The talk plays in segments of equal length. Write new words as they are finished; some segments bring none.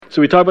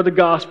So we talk about the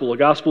gospel. The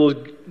gospel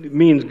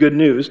means good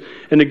news.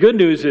 And the good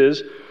news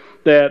is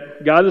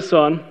that God the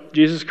Son,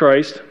 Jesus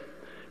Christ,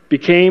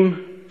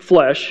 became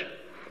flesh,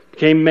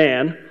 became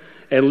man,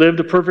 and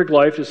lived a perfect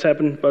life. This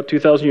happened about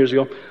 2,000 years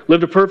ago.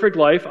 Lived a perfect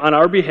life on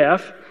our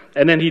behalf,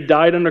 and then he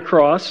died on the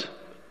cross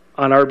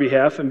on our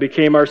behalf and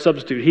became our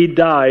substitute. He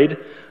died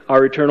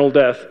our eternal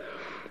death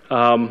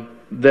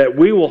that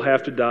we will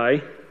have to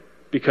die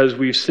because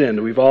we've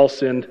sinned. We've all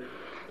sinned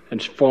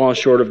and fallen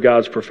short of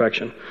God's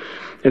perfection.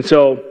 And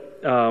so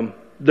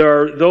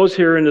there are those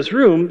here in this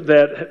room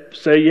that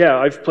say, yeah,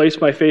 I've placed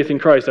my faith in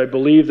Christ. I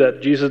believe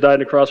that Jesus died on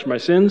the cross for my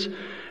sins,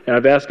 and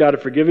I've asked God to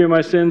forgive me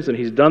my sins, and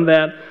he's done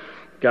that.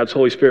 God's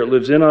Holy Spirit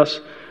lives in us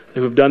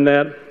who have done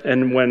that.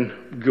 And when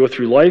we go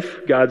through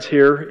life, God's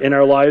here in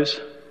our lives,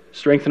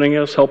 strengthening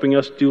us, helping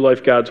us do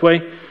life God's way.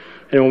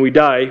 And when we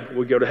die,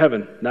 we go to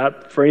heaven.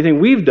 Not for anything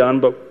we've done,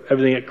 but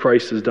everything that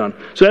Christ has done.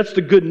 So that's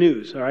the good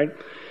news, all right?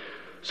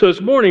 So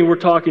this morning, we're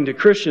talking to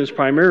Christians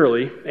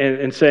primarily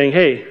and saying,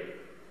 hey,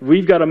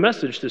 we've got a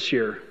message this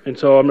year. And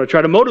so I'm going to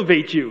try to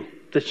motivate you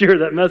to share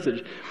that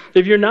message.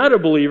 If you're not a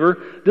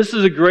believer, this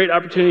is a great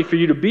opportunity for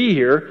you to be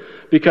here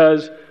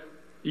because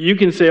you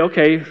can say,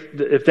 okay,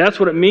 if that's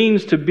what it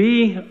means to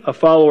be a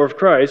follower of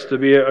Christ, to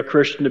be a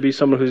Christian, to be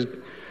someone who's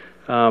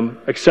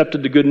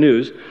accepted the good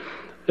news,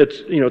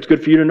 it's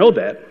good for you to know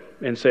that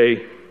and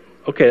say,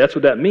 okay, that's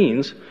what that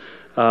means.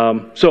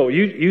 So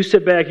you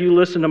sit back, you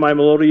listen to my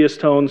melodious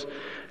tones,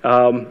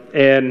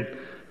 and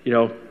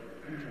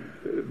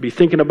be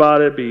thinking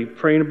about it, be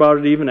praying about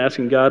it, even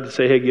asking God to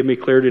say, hey, give me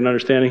clarity and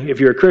understanding. If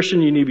you're a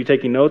Christian, you need to be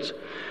taking notes,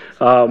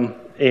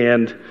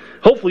 and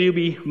hopefully you'll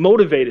be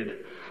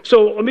motivated.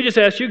 So let me just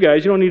ask you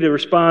guys, you don't need to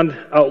respond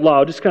out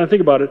loud, just kind of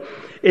think about it.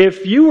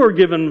 If you were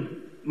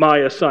given my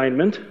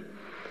assignment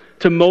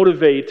to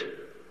motivate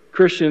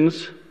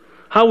Christians,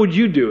 how would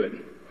you do it?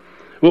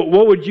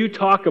 What would you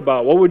talk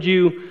about? What would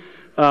you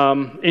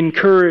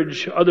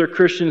encourage other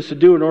Christians to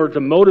do in order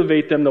to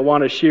motivate them to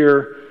want to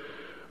share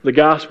the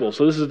gospel?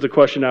 So this is the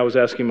question I was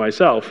asking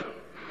myself.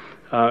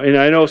 And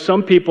I know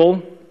some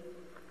people,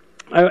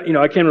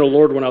 I came to the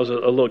Lord when I was a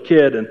little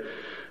kid, and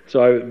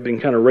so I've been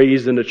kind of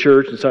raised in the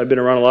church, and so I've been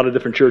around a lot of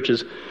different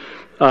churches.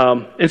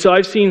 And so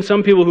I've seen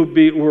some people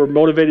who were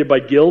motivated by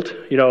guilt.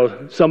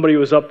 Somebody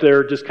was up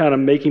there just kind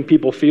of making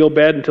people feel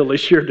bad until they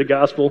shared the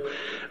gospel.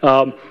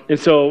 And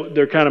so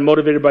they're kind of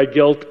motivated by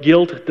guilt.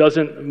 Guilt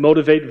doesn't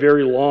motivate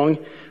very long.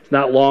 It's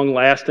not long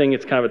lasting.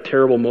 It's kind of a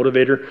terrible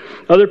motivator.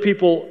 Other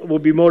people will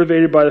be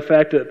motivated by the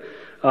fact that,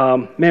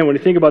 when you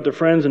think about their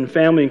friends and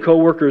family and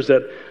coworkers,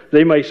 that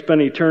they might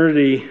spend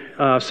eternity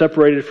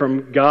separated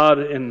from God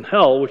in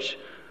hell, which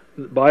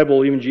the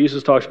Bible, even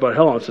Jesus talks about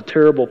hell. It's a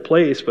terrible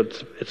place,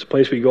 but it's a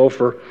place we go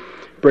for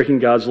breaking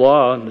God's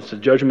law, and it's a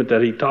judgment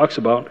that he talks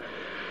about.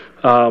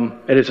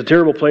 And it's a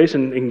terrible place,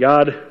 and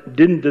God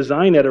didn't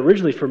design that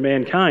originally for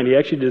mankind. He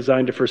actually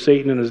designed it for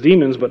Satan and his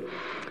demons, but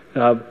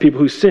people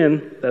who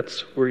sin,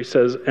 that's where he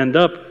says end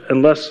up,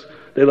 unless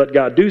they let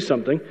God do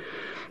something.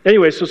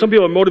 Anyway, so some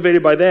people are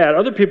motivated by that.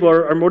 Other people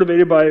are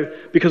motivated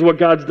because of what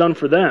God's done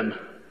for them,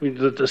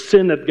 the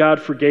sin that God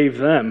forgave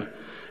them.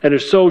 And they're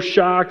so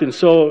shocked and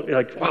so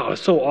like, wow,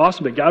 it's so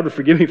awesome that God would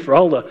forgive me for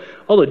all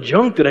the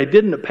junk that I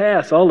did in the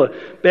past, all the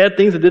bad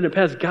things I did in the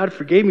past. God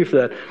forgave me for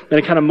that. And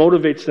it kind of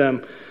motivates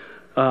them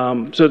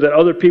so that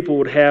other people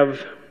would have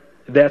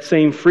that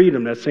same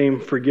freedom, that same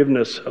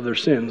forgiveness of their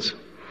sins.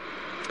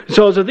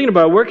 So as I think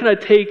about it, where can I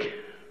take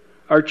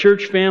our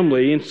church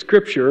family in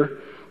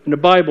Scripture, in the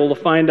Bible,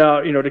 to find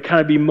out, to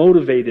kind of be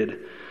motivated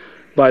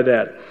by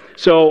that?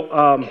 So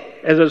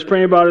as I was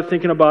praying about it,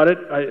 thinking about it,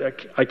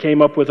 I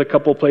came up with a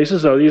couple of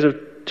places. So these are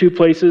two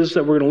places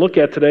that we're going to look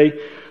at today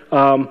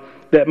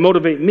that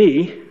motivate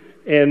me.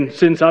 And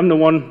since I'm the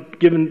one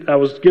I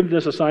was given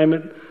this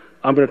assignment,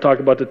 I'm going to talk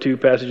about the two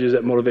passages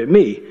that motivate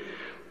me.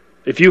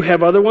 If you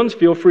have other ones,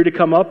 feel free to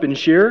come up and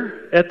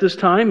share at this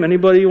time.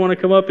 Anybody want to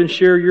come up and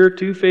share your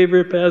two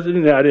favorite passages?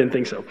 No, I didn't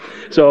think so.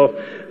 So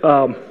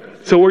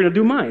we're going to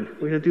do mine.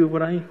 We're going to do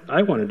what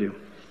I want to do.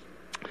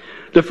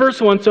 The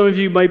first one, some of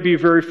you might be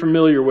very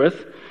familiar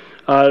with.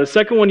 The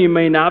second one you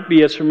may not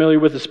be as familiar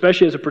with,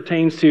 especially as it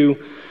pertains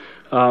to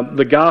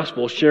the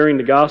gospel, sharing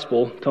the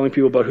gospel, telling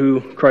people about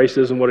who Christ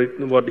is and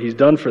what he's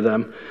done for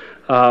them.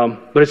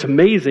 But it's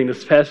amazing,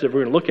 this passage that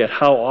we're going to look at,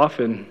 how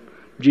often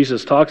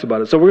Jesus talks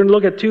about it. So we're going to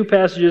look at two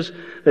passages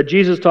that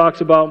Jesus talks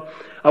about.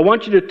 I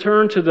want you to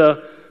turn to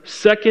the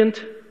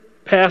second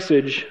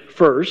passage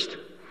first.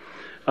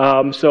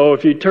 So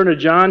if you turn to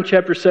John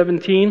chapter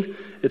 17,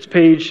 it's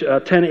page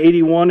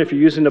 1081 if you're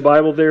using the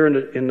Bible there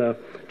in the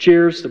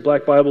chairs, the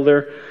black Bible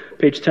there,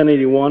 page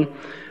 1081.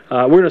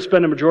 We're going to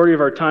spend the majority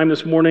of our time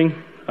this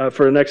morning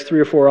for the next 3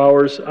 or 4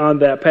 hours on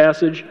that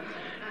passage.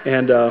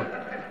 And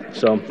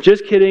so,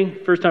 just kidding.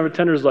 First time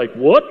attenders like,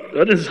 what?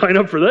 I didn't sign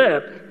up for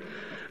that.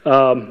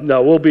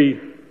 No, we'll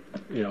be,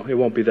 it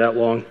won't be that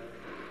long.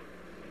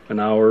 An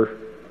hour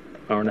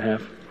and a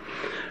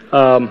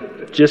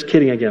half. Just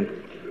kidding again.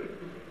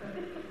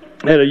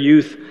 I had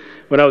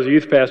when I was a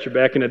youth pastor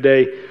back in the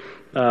day,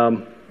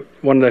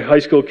 one of the high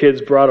school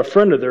kids brought a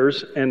friend of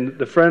theirs, and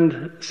the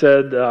friend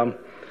said,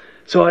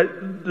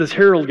 this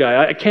Harold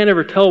guy, I can't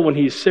ever tell when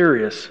he's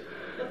serious.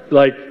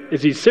 Like,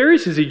 is he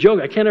serious? Is he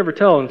joking? I can't ever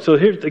tell. And so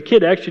here's the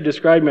kid actually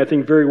described me, I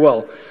think, very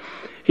well.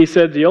 He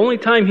said the only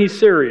time he's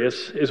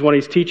serious is when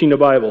he's teaching the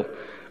Bible.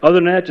 Other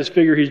than that, just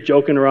figure he's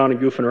joking around and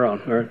goofing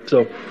around. All right?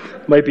 So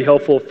it might be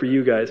helpful for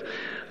you guys.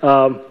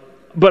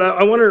 But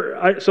I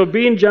wonder, so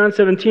being John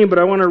 17, but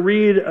I want to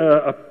read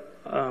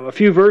a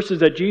few verses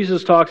that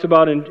Jesus talks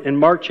about in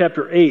Mark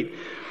chapter 8.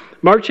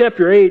 Mark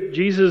chapter 8,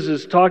 Jesus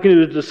is talking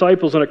to the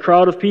disciples and a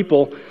crowd of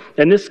people,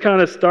 and this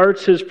kind of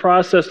starts his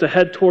process to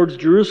head towards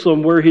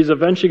Jerusalem, where he's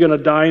eventually going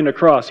to die on the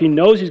cross. He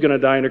knows he's going to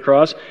die on the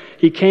cross.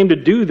 He came to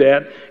do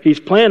that. He's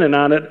planning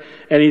on it,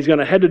 and he's going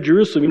to head to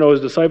Jerusalem. You know, his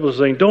disciples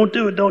are saying, don't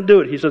do it, don't do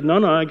it. He says,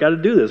 no, I got to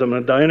do this. I'm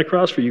going to die on the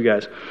cross for you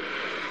guys.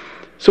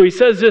 So he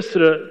says this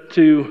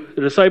to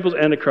the disciples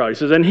and the crowd. He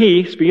says, and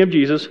he, speaking of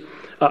Jesus,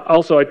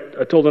 also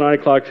I told the 9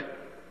 o'clock,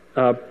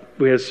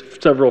 we have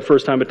several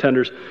first-time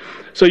attenders.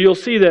 So you'll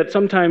see that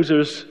sometimes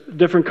there's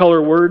different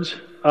color words.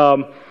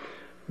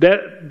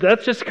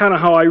 That's just kind of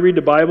how I read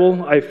the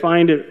Bible. I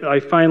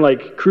find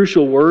like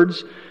crucial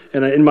words,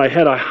 and in my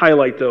head I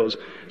highlight those.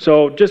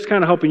 So just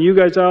kind of helping you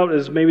guys out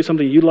is maybe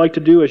something you'd like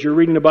to do as you're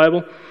reading the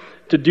Bible,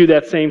 to do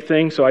that same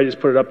thing. So I just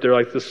put it up there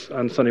like this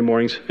on Sunday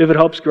mornings. If it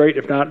helps, great.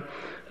 If not,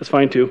 that's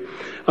fine too.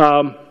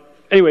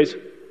 Anyways,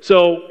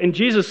 so and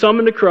Jesus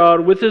summoned the crowd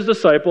with his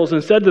disciples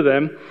and said to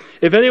them,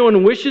 if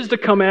anyone wishes to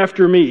come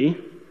after me,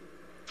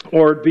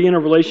 or be in a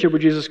relationship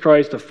with Jesus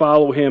Christ, to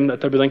follow him,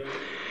 that type of thing,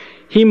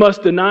 he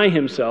must deny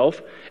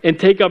himself and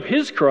take up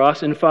his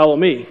cross and follow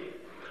me.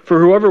 For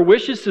whoever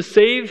wishes to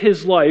save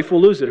his life will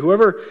lose it.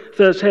 Whoever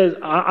says, hey,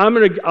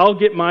 I'll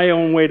get my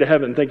own way to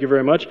heaven, thank you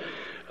very much.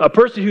 A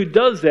person who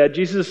does that,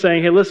 Jesus is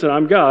saying, hey, listen,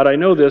 I'm God, I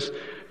know this,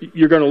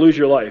 you're going to lose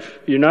your life.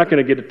 You're not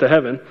going to get it to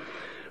heaven.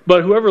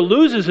 But whoever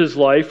loses his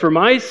life for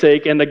my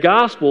sake and the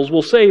gospel's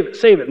will save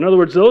it. In other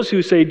words, those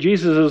who say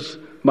Jesus is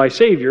my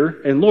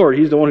Savior and Lord,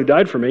 he's the one who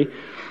died for me,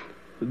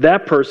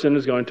 that person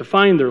is going to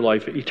find their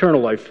life,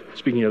 eternal life,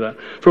 speaking of that.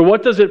 For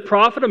what does it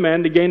profit a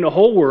man to gain the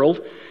whole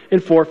world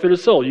and forfeit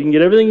his soul? You can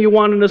get everything you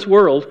want in this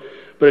world,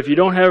 but if you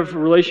don't have a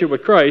relationship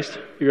with Christ,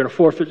 you're going to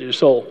forfeit your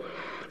soul.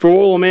 For what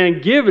will a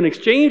man give in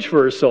exchange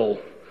for his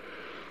soul?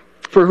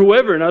 For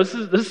whoever, now this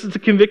is the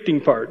convicting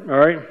part, all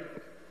right?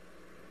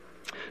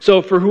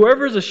 So for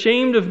whoever is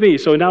ashamed of me,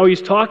 so now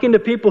he's talking to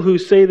people who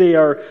say they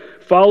are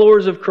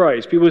followers of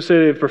Christ, people who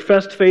say they've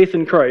professed faith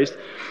in Christ.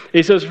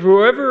 He says,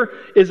 whoever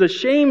is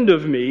ashamed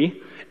of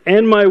me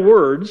and my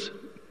words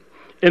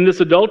in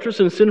this adulterous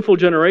and sinful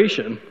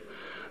generation,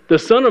 the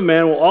Son of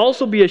Man will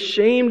also be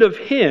ashamed of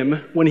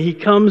him when he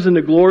comes in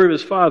the glory of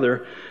his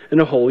Father and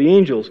the holy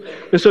angels.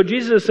 And so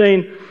Jesus is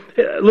saying,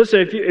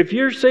 listen, if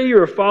you say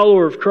you're a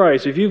follower of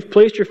Christ, if you've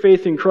placed your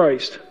faith in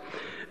Christ,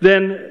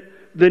 then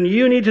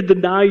you need to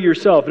deny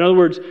yourself. In other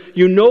words,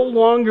 you no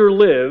longer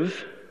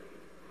live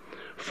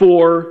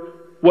for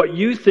what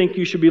you think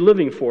you should be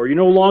living for. You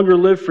no longer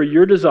live for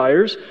your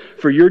desires,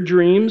 for your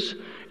dreams.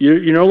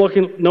 You're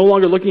no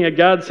longer looking at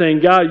God saying,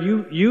 God,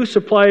 you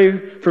supply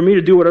for me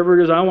to do whatever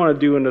it is I want to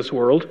do in this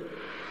world.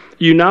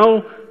 You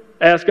now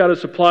ask God to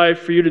supply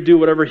for you to do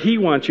whatever he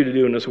wants you to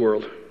do in this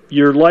world.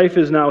 Your life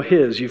is now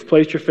his. You've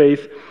placed your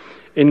faith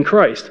in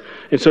Christ.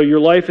 And so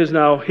your life is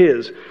now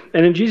his.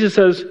 And then Jesus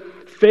says,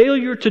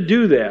 failure to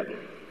do that,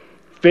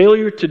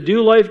 failure to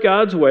do life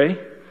God's way,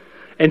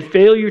 and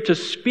failure to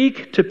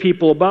speak to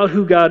people about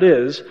who God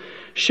is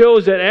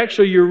shows that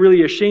actually you're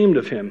really ashamed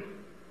of him.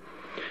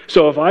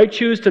 So if I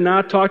choose to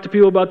not talk to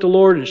people about the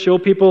Lord and show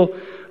people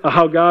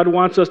how God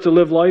wants us to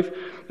live life,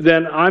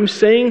 then I'm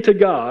saying to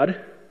God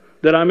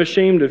that I'm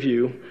ashamed of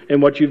you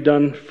and what you've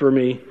done for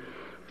me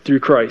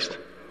through Christ.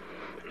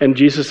 And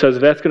Jesus says,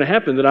 if that's going to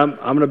happen, then I'm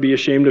going to be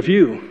ashamed of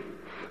you.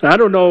 And I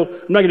don't know,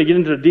 I'm not going to get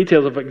into the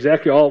details of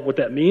exactly all what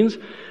that means.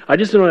 I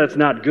just know that's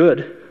not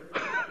good.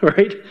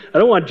 Right? I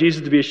don't want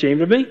Jesus to be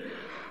ashamed of me.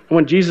 I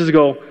want Jesus to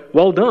go,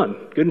 well done,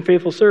 good and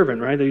faithful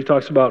servant, right? That he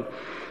talks about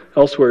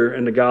elsewhere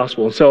in the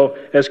gospel. And so,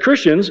 as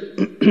Christians,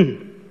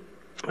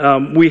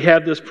 we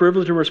have this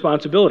privilege and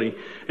responsibility,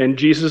 and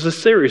Jesus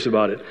is serious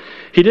about it.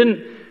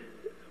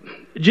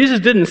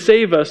 Jesus didn't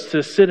save us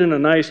to sit in a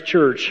nice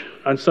church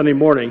on Sunday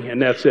morning, and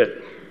that's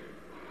it.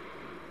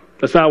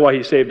 That's not why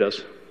he saved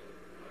us.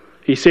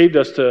 He saved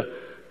us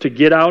to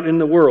get out in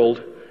the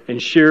world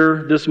and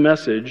share this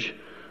message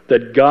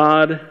that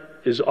God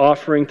is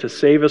offering to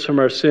save us from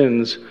our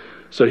sins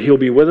so that he'll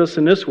be with us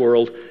in this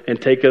world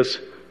and take us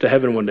to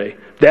heaven one day.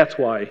 That's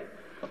why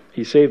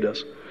he saved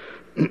us.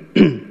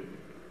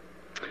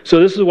 So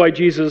this is why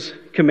Jesus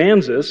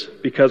commands this,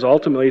 because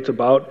ultimately it's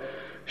about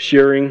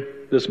sharing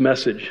this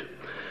message.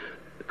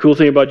 The cool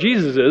thing about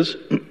Jesus is,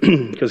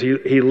 because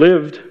he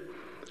lived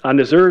on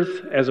this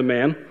earth as a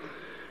man,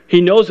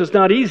 he knows it's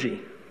not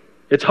easy.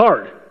 It's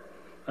hard.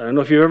 I don't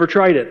know if you've ever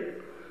tried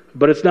it,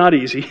 but it's not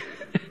easy.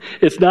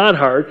 It's not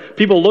hard.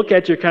 People look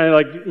at you kind of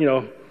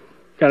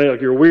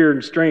like you're weird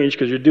and strange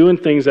because you're doing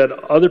things that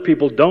other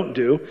people don't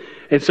do.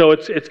 And so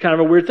it's kind of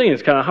a weird thing.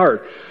 It's kind of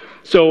hard.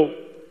 So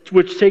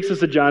which takes us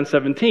to John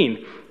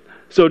 17.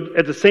 So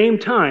at the same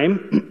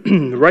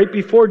time, right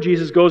before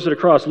Jesus goes to the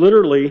cross,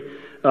 literally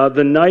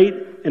the night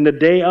and the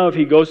day of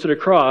he goes to the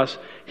cross,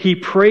 he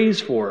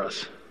prays for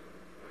us.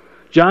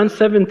 John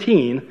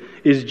 17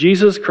 is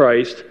Jesus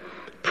Christ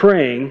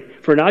praying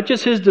for not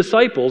just his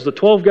disciples, the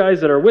 12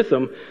 guys that are with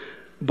him,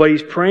 but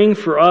he's praying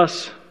for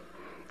us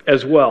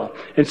as well.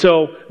 And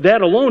so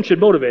that alone should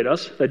motivate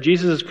us, that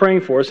Jesus is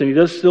praying for us, and he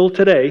does still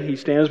today. He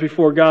stands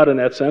before God in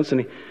that sense,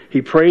 and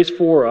he prays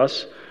for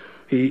us.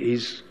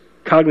 He's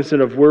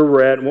cognizant of where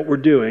we're at and what we're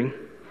doing.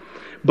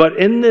 But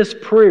in this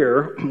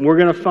prayer, we're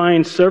going to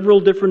find several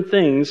different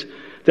things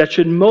that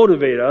should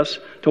motivate us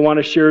to want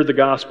to share the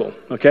gospel.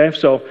 Okay?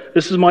 So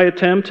this is my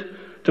attempt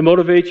to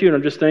motivate you, and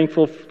I'm just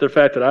thankful for the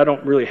fact that I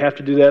don't really have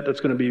to do that.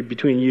 That's going to be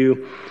between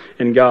you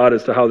and God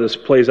as to how this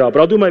plays out. But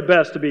I'll do my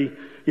best to be,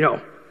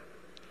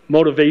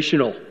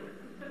 motivational.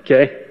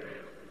 Okay?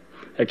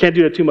 I can't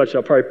do that too much.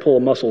 I'll probably pull a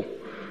muscle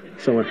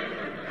somewhere.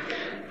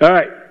 All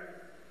right.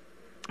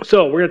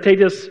 So we're going to take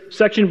this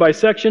section by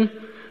section.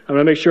 I'm going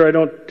to make sure I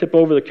don't tip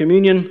over the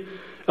communion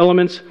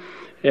elements.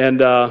 And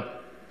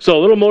so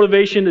a little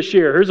motivation to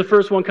share. Here's the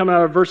first one coming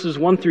out of verses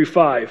 1 through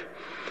 5.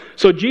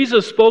 So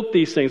Jesus spoke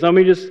these things. Let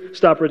me just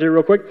stop right there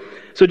real quick.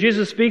 So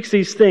Jesus speaks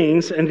these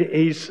things, and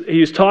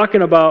he's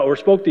talking about, or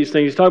spoke these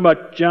things, he's talking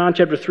about John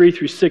chapter 3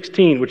 through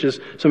 16, which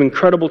is some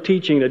incredible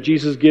teaching that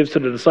Jesus gives to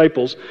the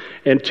disciples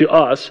and to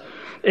us.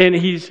 And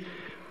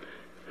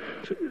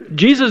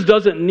Jesus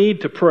doesn't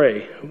need to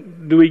pray.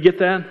 Do we get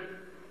that?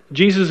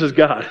 Jesus is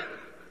God,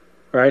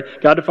 right?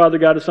 God the Father,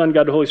 God the Son,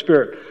 God the Holy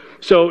Spirit.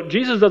 So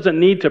Jesus doesn't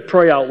need to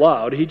pray out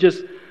loud. He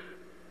just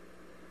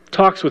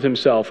talks with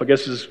himself, I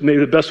guess is maybe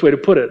the best way to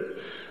put it.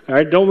 All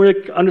right, don't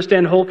really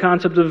understand the whole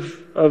concept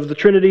of the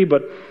Trinity,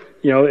 but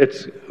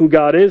it's who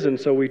God is, and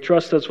so we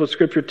trust that's what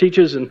Scripture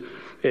teaches, and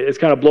it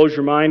kind of blows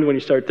your mind when you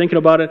start thinking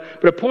about it.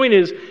 But the point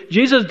is,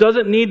 Jesus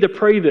doesn't need to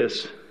pray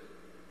this.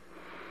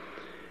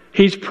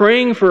 He's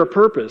praying for a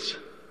purpose.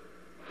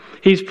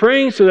 He's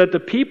praying so that the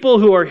people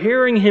who are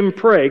hearing him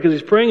pray, because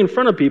he's praying in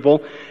front of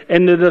people,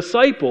 and the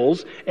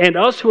disciples and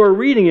us who are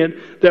reading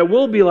it, that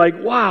we'll be like,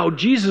 wow,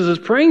 Jesus is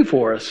praying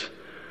for us.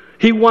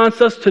 He wants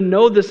us to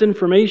know this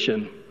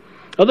information.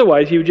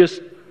 Otherwise, he would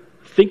just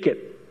think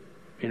it,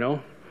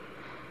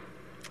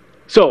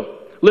 So,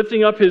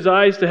 lifting up his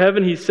eyes to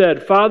heaven, he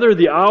said, Father,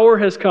 the hour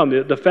has come.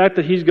 The fact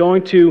that he's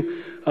going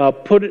to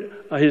put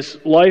his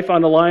life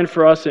on the line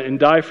for us and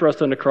die for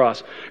us on the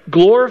cross.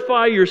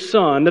 Glorify your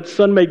Son, that the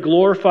Son may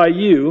glorify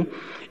you,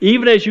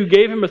 even as you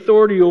gave him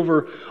authority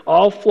over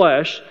all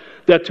flesh,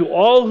 that to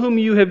all whom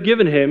you have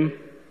given him,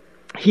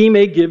 he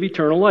may give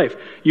eternal life.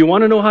 You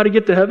want to know how to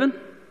get to heaven?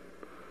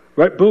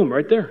 Right, boom,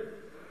 right there.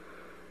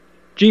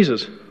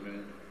 Jesus.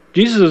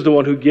 Jesus is the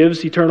one who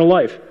gives eternal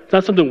life. It's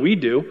not something we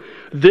do.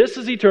 This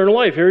is eternal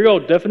life. Here you go,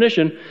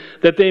 definition.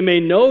 That they may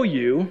know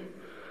you,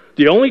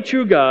 the only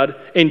true God,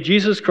 and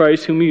Jesus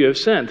Christ whom you have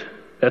sent.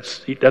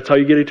 That's how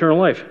you get eternal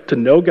life. To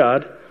know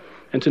God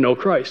and to know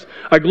Christ.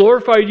 I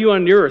glorified you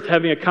on the earth,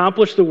 having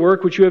accomplished the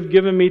work which you have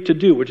given me to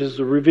do, which is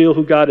to reveal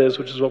who God is,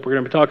 which is what we're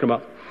going to be talking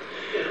about.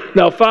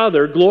 Now,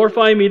 Father,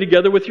 glorify me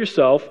together with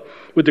yourself,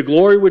 with the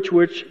glory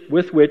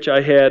with which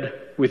I had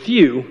with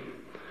you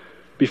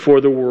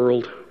before the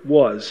world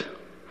was.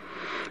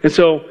 And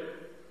so,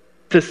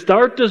 to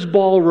start this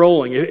ball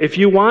rolling, if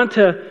you want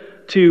to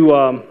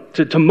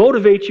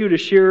motivate you to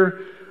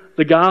share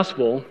the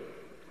gospel,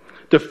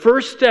 the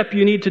first step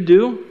you need to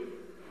do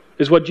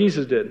is what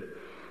Jesus did.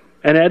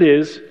 And that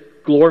is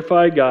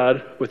glorify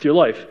God with your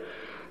life.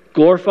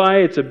 Glorify,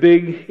 it's a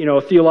big,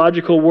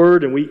 theological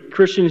word, and we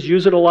Christians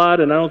use it a lot,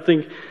 and I don't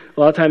think a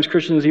lot of times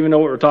Christians even know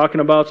what we're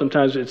talking about.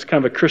 Sometimes it's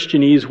kind of a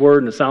Christianese word,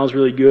 and it sounds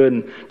really good,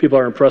 and people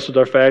are impressed with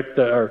our fact,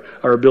 that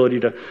our ability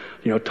to,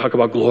 talk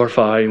about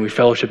glorify, and we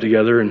fellowship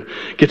together, and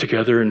get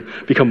together, and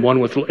become one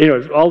with,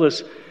 all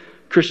this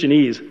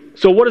Christianese.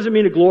 So what does it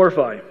mean to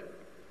glorify?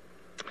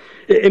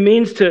 It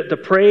means to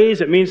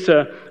praise. It means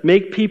to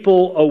make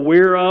people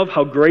aware of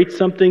how great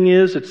something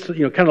is. It's,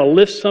 kind of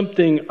lift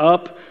something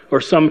up or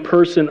some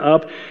person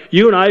up.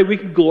 You and I, we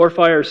can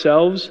glorify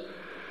ourselves.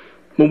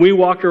 When we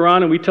walk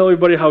around and we tell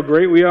everybody how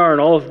great we are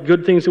and all the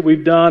good things that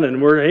we've done,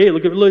 and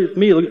look at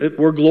me,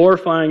 we're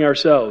glorifying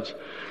ourselves.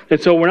 And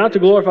so we're not to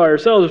glorify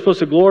ourselves, we're supposed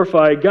to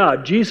glorify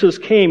God. Jesus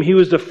came, he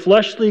was the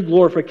fleshly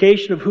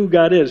glorification of who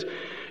God is.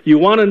 You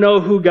want to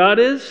know who God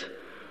is?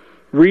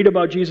 Read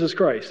about Jesus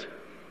Christ.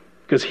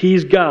 Because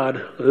he's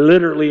God,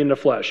 literally in the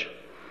flesh.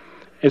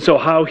 And so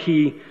how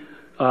he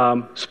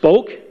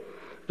spoke,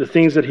 the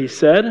things that he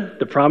said,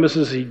 the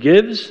promises he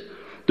gives,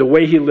 the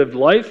way he lived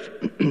life,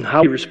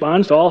 how he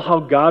responds to all how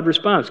God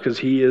responds, because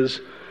he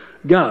is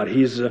God.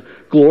 He's a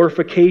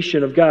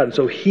glorification of God. And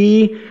so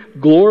he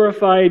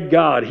glorified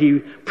God. He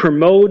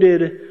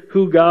promoted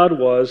who God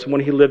was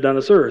when he lived on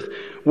this earth.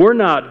 We're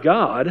not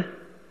God,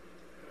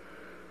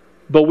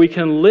 but we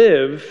can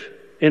live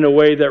in a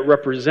way that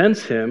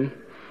represents him,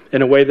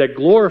 in a way that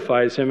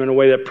glorifies him, in a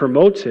way that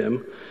promotes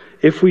him,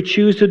 if we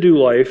choose to do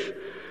life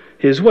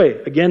his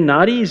way. Again,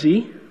 not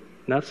easy.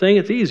 Not saying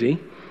it's easy,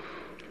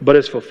 but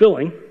it's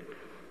fulfilling.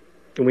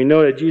 And we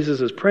know that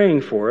Jesus is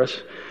praying for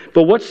us.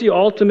 But what's the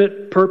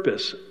ultimate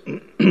purpose?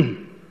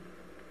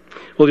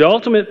 Well, the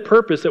ultimate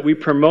purpose that we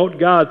promote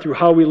God through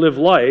how we live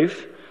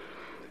life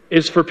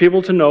is for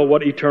people to know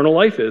what eternal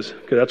life is,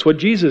 because that's what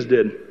Jesus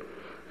did.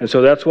 And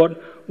so that's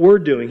what we're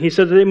doing. He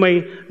said that they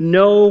may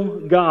know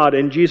God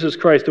and Jesus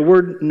Christ. The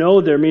word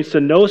know there means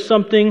to know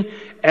something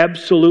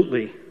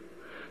absolutely,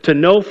 to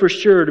know for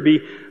sure, to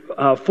be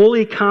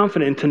fully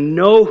confident, to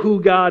know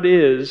who God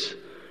is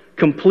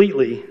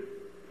completely.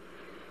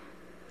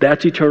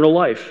 That's eternal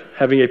life,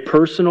 having a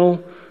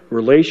personal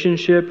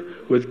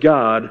relationship with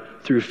God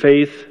through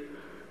faith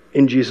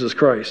in Jesus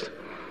Christ.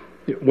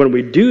 When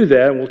we do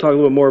that, and we'll talk a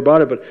little bit more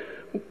about it, but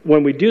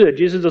when we do that,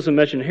 Jesus doesn't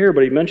mention it here,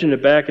 but he mentioned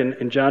it back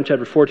in John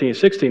chapter 14 and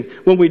 16.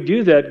 When we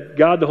do that,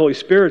 God the Holy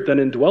Spirit then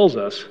indwells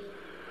us.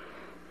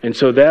 And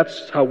so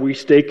that's how we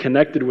stay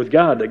connected with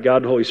God, that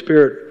God the Holy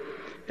Spirit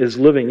is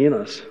living in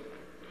us.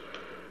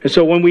 And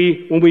so when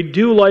we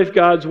do life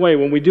God's way,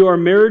 when we do our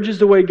marriages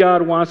the way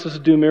God wants us to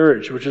do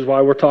marriage, which is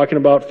why we're talking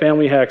about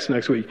family hacks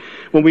next week,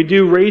 when we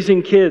do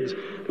raising kids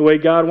the way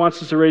God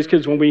wants us to raise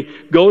kids, when we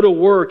go to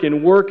work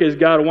and work as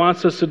God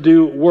wants us to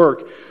do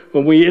work,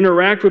 when we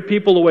interact with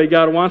people the way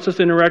God wants us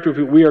to interact with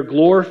people, we are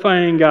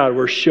glorifying God.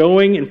 We're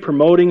showing and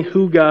promoting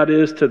who God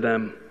is to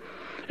them.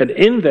 And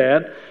in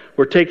that,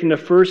 we're taking the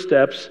first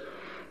steps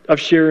of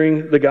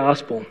sharing the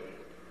gospel.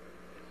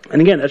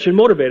 And again, that should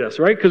motivate us,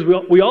 right? Because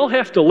we all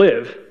have to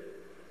live,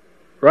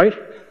 right?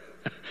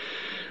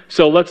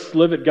 So let's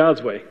live it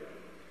God's way.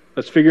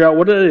 Let's figure out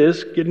what it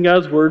is, get in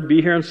God's Word,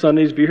 be here on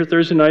Sundays, be here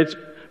Thursday nights,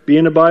 be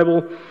in the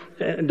Bible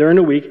during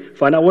the week,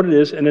 find out what it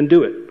is, and then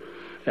do it.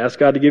 Ask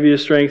God to give you the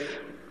strength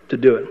to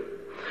do it.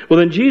 Well,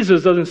 then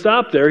Jesus doesn't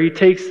stop there. He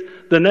takes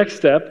the next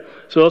step.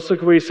 So let's look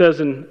at what he says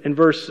in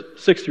verse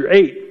 6 through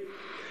 8.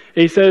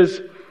 And he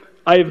says,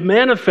 I have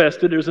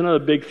manifested, there's another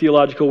big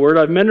theological word,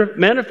 I've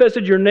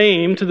manifested your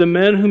name to the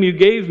men whom you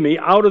gave me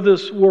out of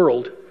this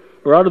world,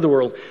 or out of the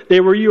world. They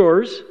were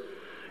yours,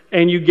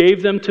 and you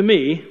gave them to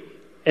me,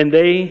 and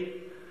they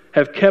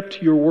have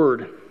kept your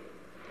word.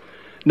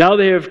 Now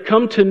they have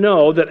come to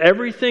know that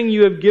everything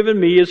you have given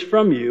me is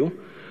from you.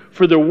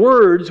 For the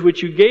words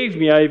which you gave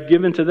me I have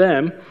given to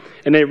them,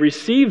 and they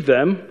received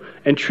them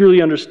and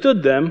truly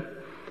understood them,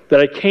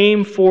 that I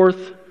came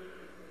forth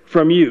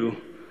from you.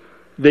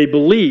 They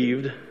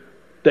believed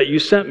that you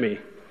sent me.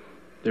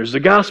 There's the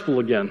gospel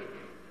again.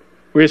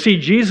 We're going to see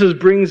Jesus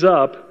brings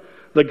up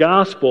the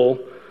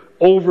gospel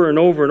over and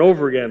over and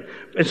over again.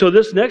 And so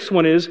this next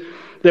one is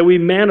that we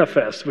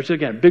manifest, which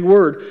again, big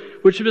word,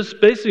 which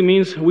just basically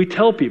means we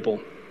tell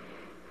people.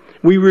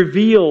 We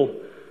reveal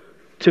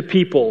to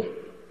people.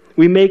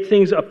 We make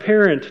things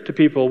apparent to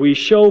people. We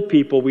show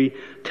people. We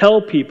tell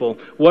people.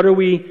 What are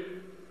we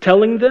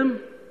telling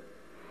them?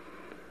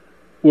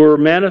 We're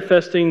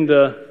manifesting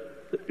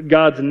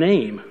God's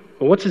name.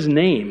 Well, what's his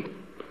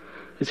name?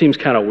 It seems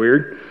kind of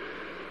weird.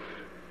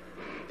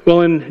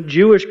 Well, in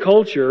Jewish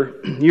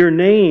culture, your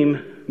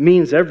name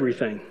means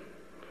everything.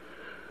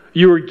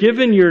 You were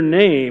given your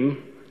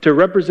name to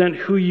represent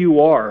who you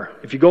are.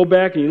 If you go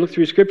back and you look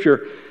through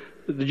Scripture,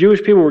 the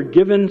Jewish people were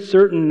given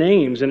certain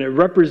names, and it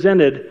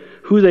represented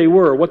who they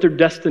were, what their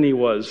destiny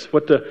was,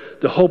 what the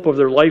hope of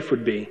their life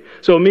would be.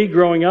 So me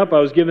growing up, I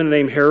was given the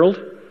name Harold.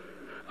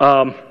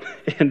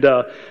 And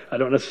I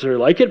don't necessarily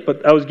like it,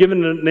 but I was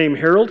given the name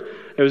Harold.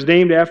 It was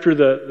named after at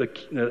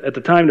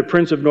the time, the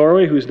Prince of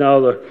Norway, who's now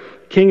the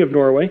King of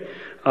Norway.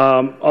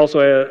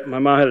 Also, my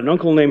mom had an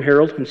uncle named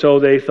Harold, and so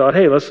they thought,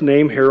 hey, let's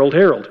name Harold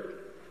Harold.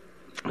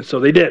 And so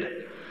they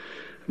did.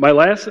 My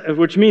last,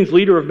 which means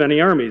leader of many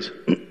armies.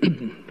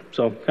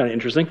 So, kind of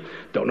interesting.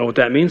 Don't know what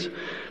that means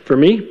for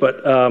me.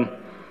 But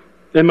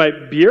then my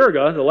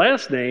Bjerga, the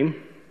last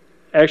name,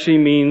 actually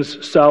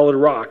means solid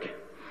rock.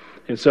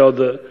 And so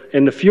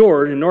in the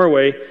fjord in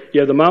Norway, you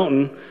have the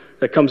mountain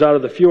that comes out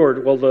of the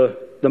fjord. Well,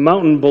 the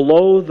mountain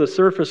below the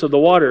surface of the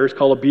water is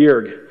called a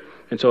bjerg.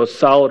 And so it's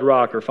solid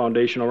rock or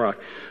foundational rock.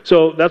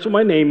 So that's what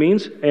my name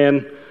means.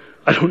 And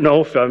I don't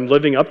know if I'm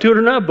living up to it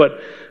or not,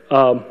 but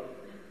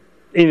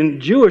in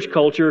Jewish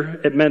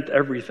culture, it meant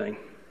everything.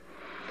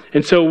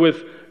 And so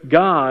with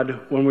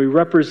God, when we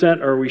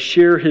represent or we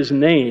share his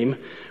name,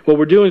 what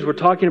we're doing is we're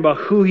talking about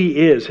who he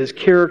is, his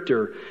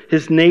character,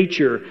 his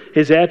nature,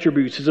 his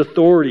attributes, his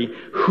authority,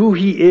 who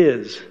he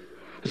is.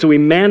 And so we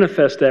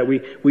manifest that.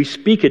 We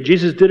speak it.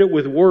 Jesus did it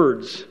with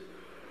words.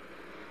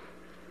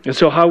 And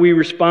so how we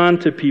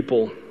respond to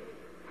people,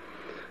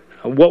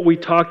 what we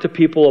talk to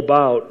people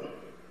about,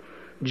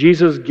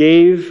 Jesus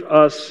gave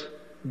us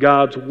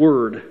God's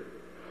word.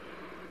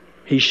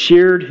 He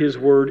shared his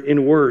word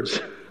in words,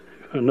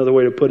 another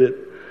way to put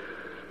it.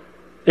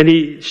 And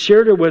he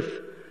shared it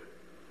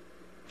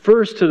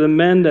first to the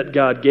men that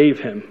God gave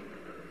him.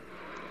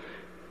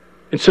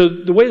 And so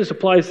the way this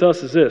applies to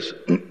us is this.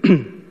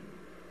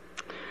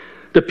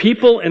 The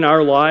people in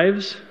our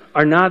lives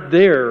are not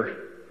there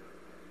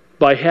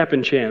by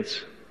happen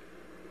chance.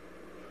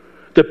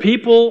 The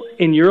people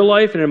in your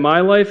life and in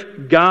my life,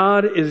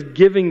 God is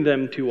giving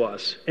them to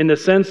us in the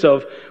sense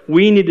of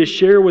we need to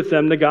share with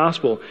them the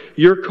gospel.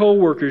 Your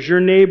coworkers, your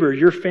neighbors,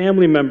 your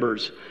family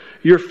members,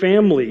 your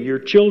family, your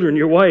children,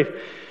 your wife,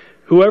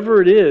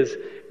 whoever it is,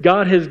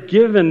 God has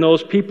given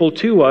those people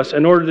to us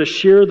in order to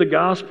share the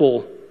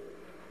gospel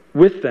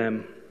with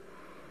them.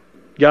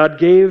 God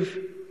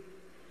gave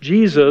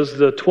Jesus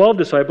the 12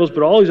 disciples,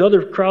 but all these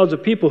other crowds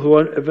of people who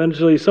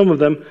eventually, some of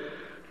them,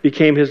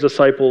 became his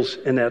disciples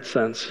in that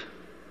sense.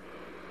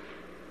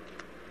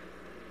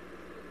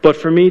 But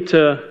for me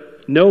to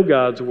know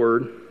God's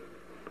Word,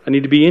 I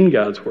need to be in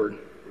God's Word.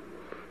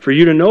 For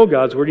you to know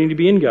God's Word, you need to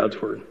be in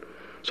God's Word.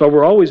 So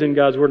we're always in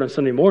God's Word on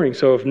Sunday morning.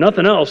 So if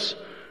nothing else,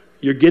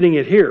 you're getting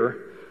it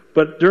here.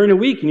 But during the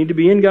week, you need to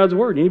be in God's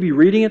Word. You need to be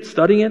reading it,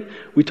 studying it.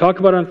 We talk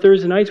about it on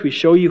Thursday nights. We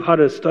show you how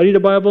to study the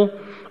Bible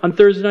on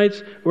Thursday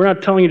nights. We're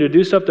not telling you to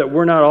do stuff that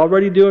we're not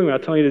already doing. We're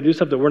not telling you to do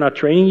stuff that we're not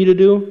training you to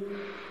do.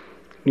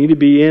 You need to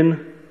be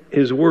in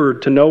His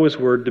Word, to know His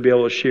Word, to be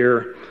able to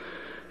share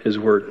His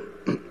Word.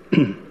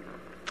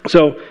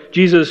 So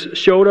Jesus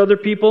showed other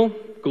people,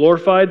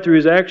 glorified through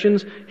His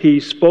actions. He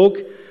spoke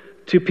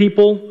to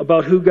people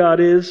about who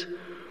God is.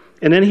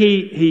 And then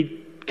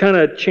He kind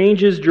of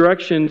changes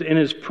directions in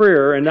His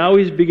prayer, and now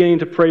He's beginning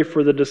to pray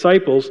for the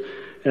disciples.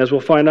 And as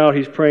we'll find out,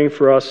 He's praying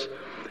for us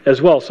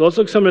as well. So let's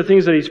look at some of the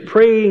things that He's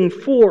praying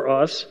for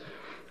us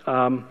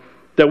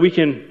that we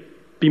can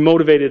be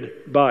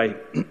motivated by.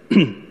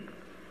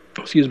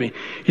 Excuse me.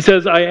 He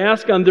says, I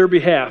ask on their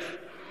behalf.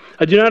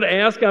 I do not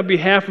ask on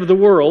behalf of the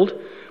world,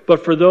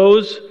 but for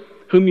those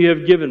whom you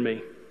have given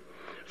me.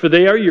 For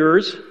they are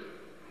yours,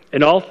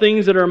 and all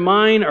things that are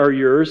mine are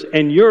yours,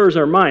 and yours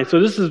are mine. So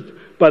this is,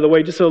 by the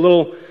way, just a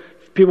little,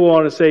 people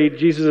want to say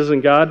Jesus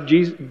isn't God.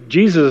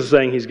 Jesus is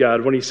saying He's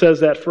God when He says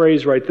that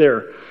phrase right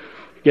there.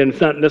 Again,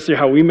 it's not necessarily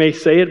how we may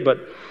say it, but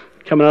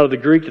coming out of the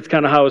Greek, it's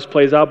kind of how this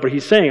plays out. But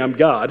He's saying, I'm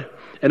God,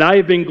 and I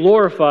have been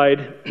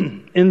glorified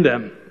in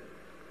them.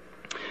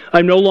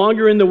 I'm no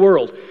longer in the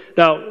world.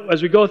 Now,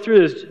 as we go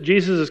through this,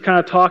 Jesus is kind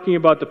of talking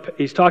about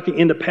he's talking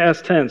in the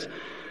past tense.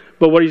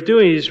 But what He's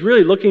doing, He's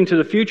really looking to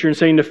the future and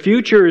saying the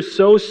future is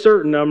so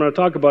certain. I'm going to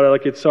talk about it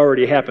like it's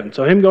already happened.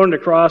 So Him going to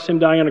the cross, Him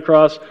dying on the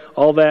cross,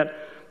 all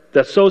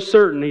that's so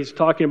certain. He's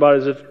talking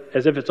about it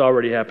as if it's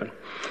already happened.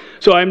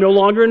 So I am no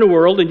longer in the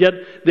world, and yet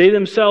they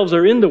themselves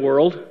are in the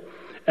world,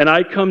 and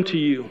I come to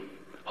you.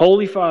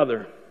 Holy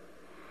Father,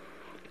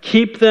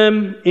 keep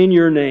them in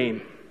your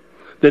name,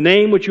 the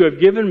name which you have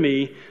given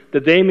me,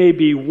 that they may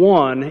be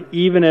one,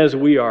 even as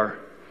we are.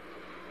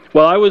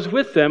 While I was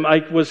with them,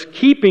 I was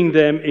keeping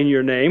them in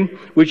your name,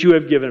 which you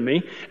have given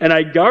me, and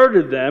I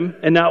guarded them,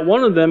 and not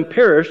one of them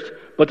perished,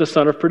 but the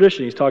son of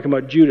perdition. He's talking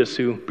about Judas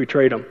who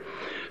betrayed Him.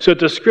 So that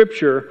the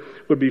scripture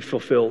would be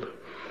fulfilled.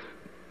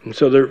 And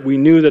so we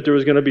knew that there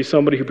was going to be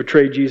somebody who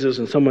betrayed Jesus,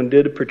 and someone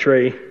did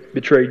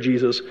betray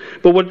Jesus.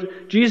 But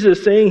what Jesus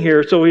is saying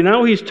here, so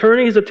now He's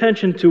turning His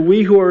attention to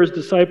we who are His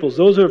disciples,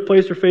 those who have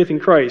placed their faith in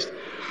Christ.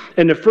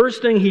 And the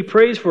first thing He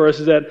prays for us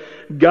is that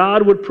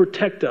God would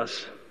protect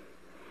us.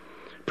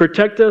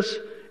 Protect us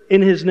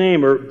in His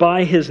name or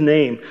by His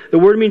name. The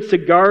word means to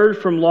guard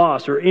from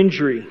loss or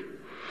injury.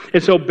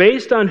 And so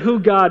based on who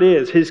God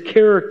is, His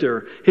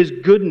character, His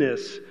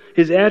goodness,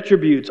 His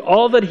attributes,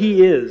 all that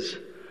He is,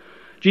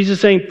 Jesus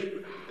is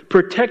saying,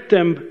 protect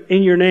them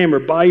in your name or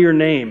by your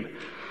name.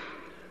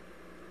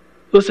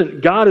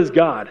 Listen, God is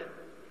God,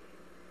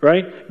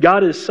 right?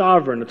 God is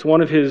sovereign. It's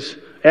one of His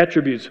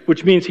attributes,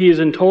 which means He is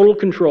in total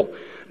control.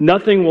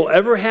 Nothing will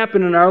ever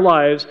happen in our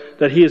lives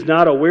that He is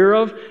not aware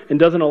of and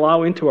doesn't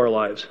allow into our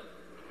lives.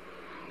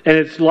 And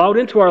it's allowed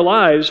into our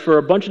lives for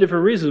a bunch of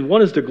different reasons.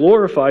 One is to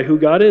glorify who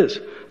God is,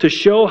 to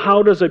show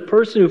how does a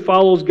person who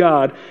follows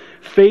God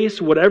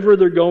face whatever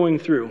they're going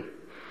through.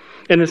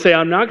 And to say,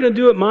 I'm not going to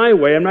do it my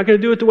way. I'm not going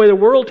to do it the way the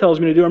world tells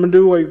me to do it. I'm going to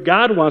do it the way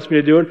God wants me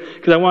to do it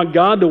because I want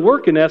God to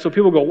work in that so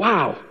people go,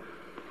 wow,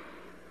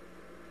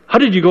 how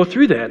did you go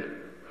through that?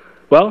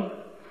 Well,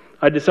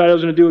 I decided I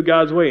was going to do it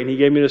God's way, and He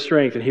gave me the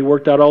strength, and He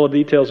worked out all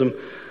the details, and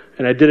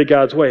I did it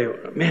God's way.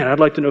 Man, I'd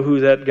like to know who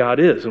that God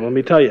is, and let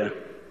me tell you.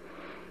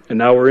 And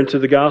now we're into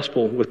the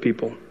gospel with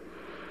people.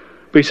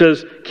 But He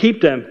says,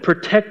 keep them,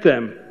 protect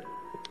them.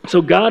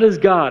 So God is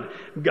God.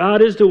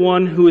 God is the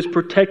one who is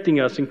protecting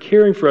us and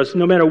caring for us,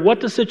 no matter what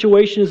the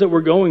situation is that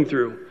we're going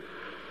through.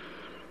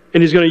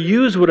 And He's going to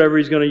use whatever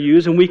He's going to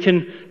use, and we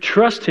can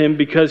trust Him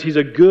because He's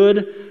a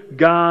good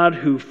God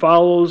who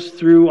follows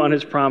through on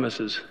His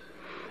promises.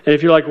 And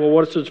if you're like, well,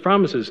 what's His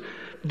promises?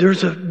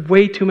 There's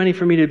way too many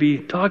for me to be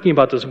talking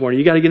about this morning.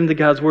 You got to get into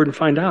God's Word and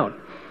find out.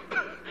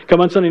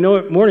 Come on Sunday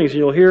mornings, and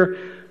you'll hear,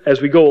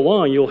 as we go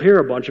along, you'll hear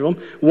a bunch of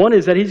them. One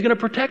is that He's going to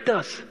protect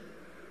us.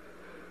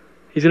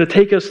 He's going to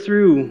take us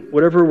through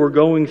whatever we're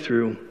going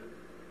through.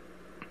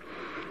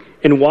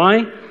 And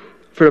why?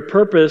 For the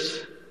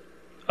purpose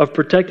of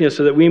protecting us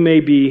so that we may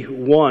be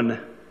one,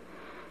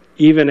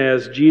 even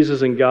as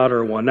Jesus and God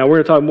are one. Now, we're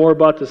going to talk more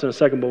about this in a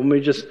second, but let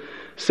me just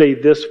say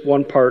this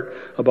one part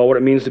about what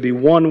it means to be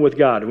one with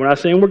God. We're not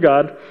saying we're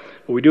God,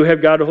 but we do have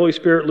God, the Holy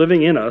Spirit,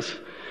 living in us.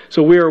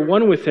 So we are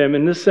one with Him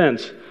in this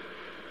sense.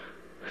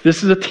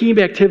 This is a team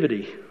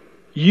activity.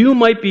 You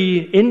might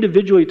be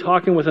individually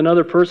talking with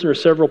another person or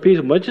several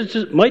people.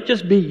 It might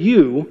just be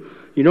you.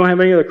 You don't have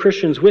any other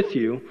Christians with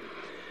you.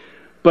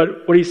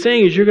 But what he's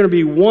saying is you're going to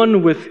be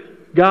one with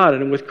God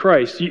and with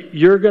Christ.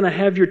 You're going to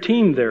have your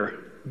team there.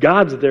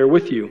 God's there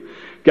with you.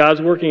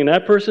 God's working in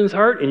that person's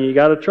heart, and you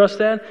got to trust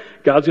that.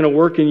 God's going to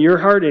work in your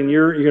heart, and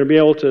you're going to be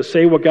able to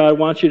say what God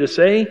wants you to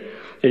say,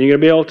 and you're going to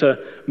be able to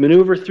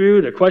maneuver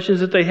through the questions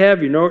that they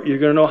have. You're going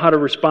to know how to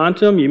respond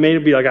to them. You may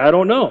be like, I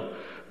don't know,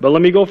 but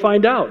let me go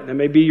find out. That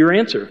may be your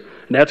answer,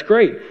 and that's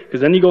great,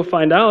 because then you go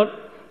find out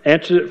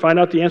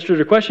the answer to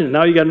the question, and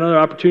now you got another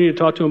opportunity to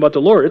talk to them about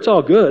the Lord. It's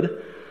all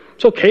good.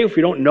 It's okay if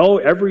we don't know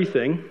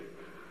everything.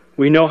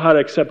 We know how to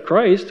accept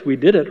Christ. We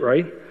did it,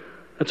 right?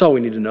 That's all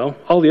we need to know.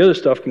 All the other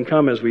stuff can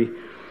come as we...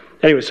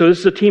 Anyway, so this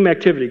is a team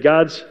activity.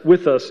 God's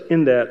with us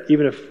in that,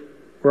 even if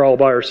we're all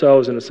by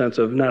ourselves in a sense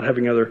of not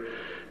having other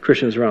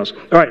Christians around us.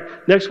 All right,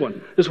 next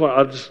one. This one,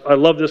 I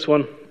love this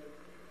one.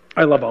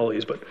 I love all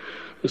these, but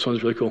this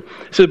one's really cool.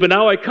 It says, but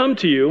now I come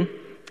to you,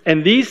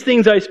 and these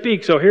things I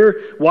speak. So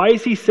here, why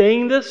is he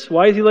saying this?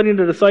 Why is he letting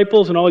the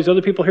disciples and all these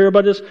other people hear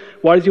about this?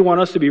 Why does he want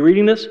us to be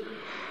reading this?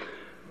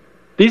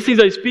 These things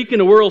I speak in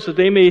the world so that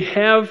they may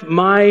have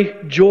my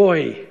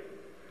joy.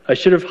 I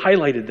should have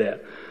highlighted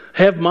that.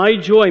 Have my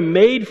joy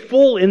made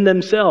full in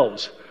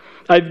themselves.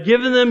 I've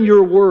given them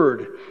your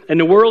word, and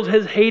the world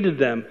has hated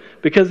them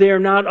because they are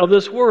not of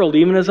this world,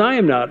 even as I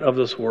am not of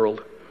this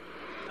world.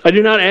 I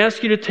do not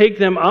ask you to take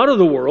them out of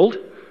the world.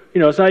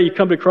 It's not you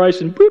come to Christ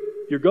and boop,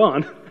 you're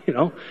gone.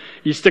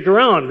 You stick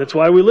around. That's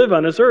why we live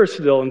on this earth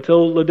still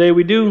until the day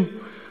we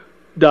do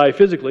die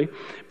physically.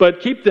 But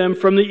keep them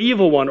from the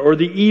evil one, or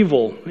the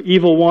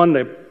evil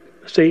one,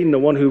 Satan, the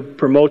one who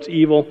promotes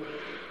evil.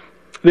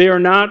 They are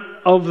not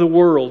of the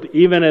world,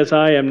 even as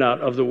I am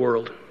not of the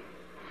world.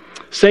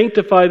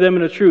 Sanctify them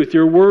in the truth.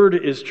 Your word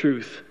is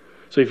truth.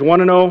 So if you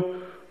want to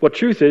know what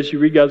truth is, you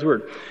read God's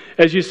word.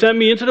 As you sent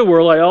me into the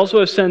world, I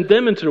also have sent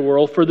them into the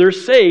world. For their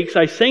sakes,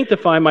 I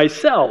sanctify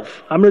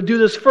myself. I'm going to do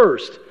this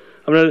first.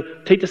 I'm going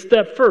to take the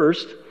step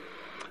first,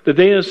 that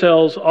they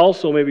themselves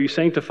also may be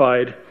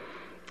sanctified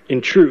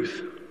in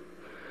truth.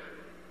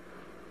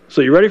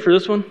 So you ready for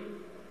this one?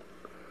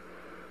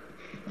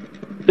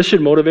 This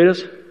should motivate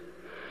us.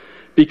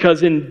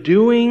 Because in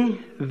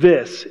doing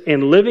this,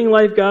 and living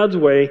life God's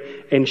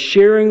way, and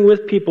sharing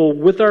with people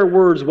with our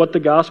words what the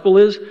gospel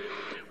is,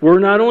 we're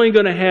not only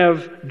going to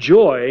have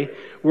joy,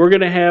 we're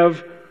going to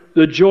have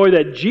the joy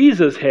that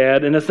Jesus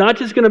had, and it's not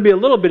just going to be a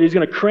little bit, he's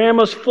going to cram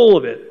us full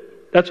of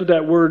it. That's what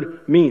that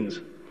word means.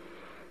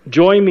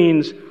 Joy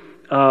means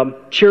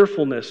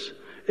cheerfulness.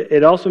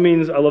 It also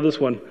means, I love this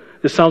one,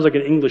 this sounds like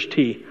an English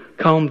tea,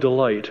 calm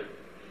delight.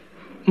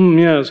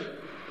 Yes.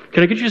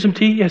 Can I get you some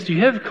tea? Yes. Do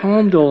you have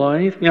calm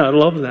delight? Yeah, I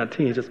love that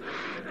tea. It's just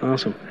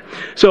awesome.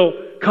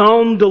 So,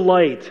 calm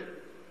delight.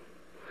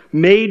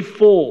 Made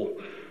full.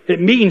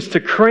 It means to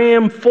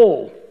cram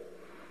full.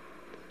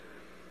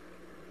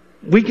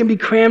 We can be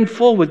crammed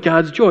full with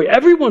God's joy.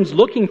 Everyone's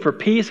looking for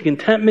peace,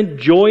 contentment,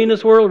 joy in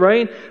this world,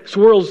 right? This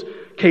world's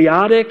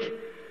chaotic.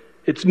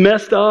 It's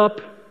messed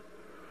up.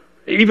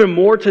 Even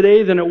more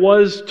today than it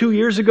was 2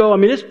 years ago. I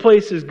mean, this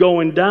place is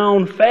going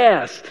down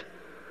fast.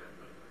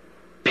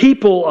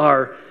 People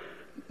are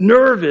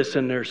nervous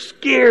and they're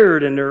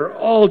scared and they're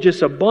all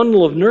just a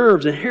bundle of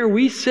nerves. And here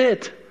we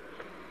sit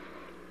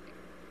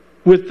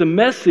with the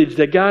message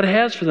that God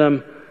has for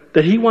them,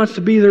 that He wants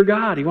to be their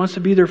God. He wants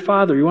to be their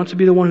Father. He wants to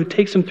be the one who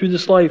takes them through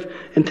this life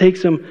and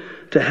takes them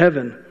to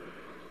heaven.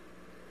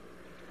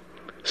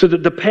 So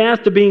that the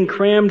path to being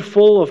crammed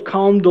full of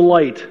calm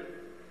delight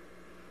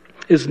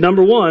is,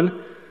 number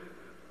one,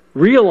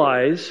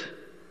 realize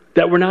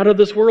that we're not of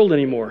this world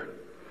anymore.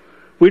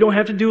 We don't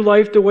have to do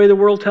life the way the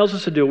world tells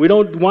us to do. We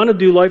don't want to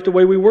do life the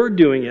way we were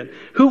doing it.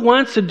 Who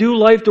wants to do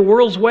life the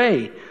world's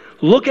way?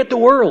 Look at the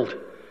world.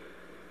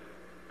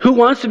 Who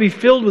wants to be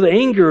filled with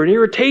anger and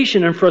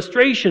irritation and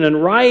frustration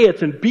and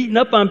riots and beating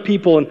up on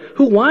people? And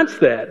who wants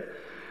that?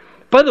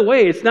 By the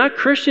way, it's not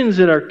Christians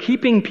that are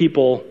keeping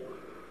people,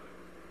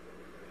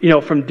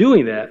 from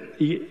doing that.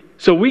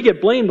 So we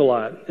get blamed a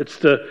lot. It's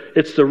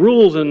the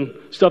rules and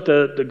stuff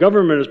that the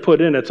government has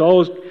put in. It's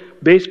always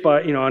based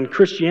by on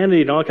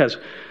Christianity and all kinds.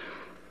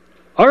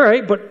 All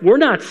right, but we're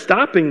not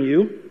stopping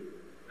you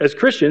as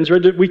Christians.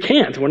 We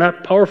can't. We're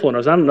not powerful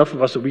enough. There's not enough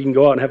of us that we can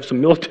go out and have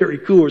some military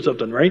coup or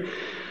something, right?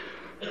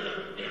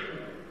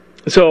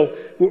 So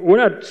we're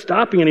not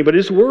stopping anybody.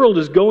 This world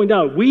is going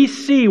down. We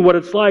see what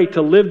it's like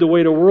to live the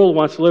way the world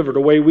wants to live, or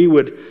the way we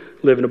would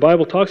live. And the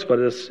Bible talks about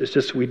this. It's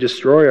just we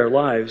destroy our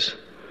lives.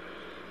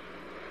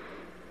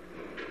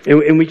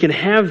 And we can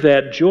have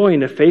that joy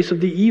in the face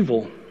of the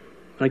evil.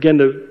 And again,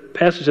 the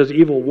passage says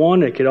evil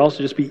one. It could also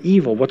just be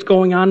evil. What's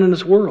going on in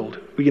this world?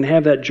 We can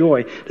have that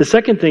joy. The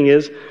second thing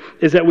is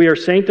that we are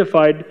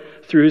sanctified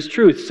through His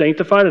truth.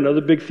 Sanctified,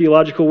 another big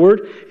theological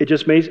word. It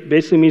just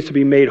basically means to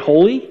be made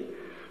holy,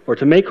 or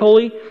to make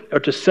holy, or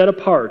to set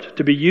apart,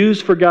 to be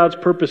used for God's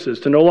purposes,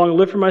 to no longer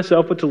live for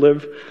myself, but to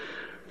live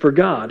for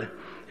God.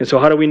 And so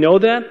how do we know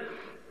that?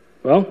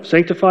 Well,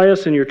 sanctify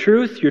us in your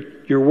truth.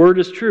 Your word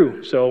is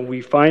true. So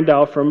we find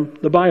out from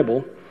the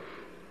Bible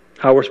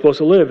how we're supposed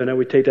to live, and then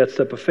we take that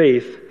step of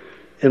faith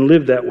and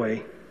live that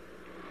way.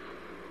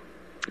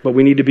 But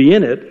we need to be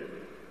in it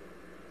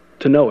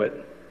to know it.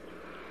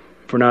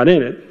 If we're not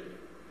in it,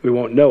 we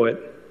won't know it,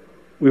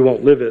 we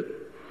won't live it,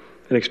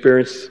 and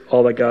experience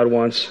all that God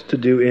wants to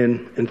do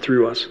in and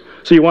through us.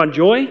 So you want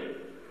joy?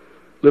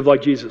 Live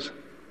like Jesus.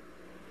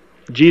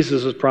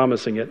 Jesus is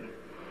promising it.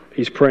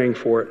 He's praying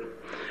for it.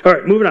 All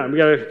right, moving on. We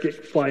got to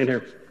get flying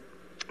here.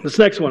 This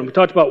next one, we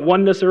talked about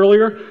oneness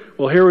earlier.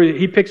 Well, here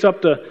he picks it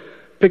up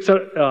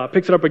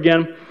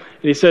again, and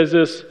he says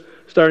this,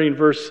 starting in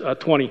verse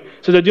 20. He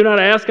says, I do not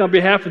ask on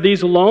behalf of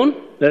these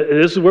alone.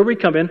 This is where we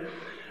come in.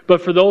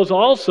 But for those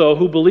also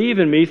who believe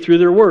in me through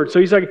their word. So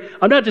he's like,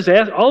 I'm not just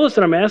asking, all this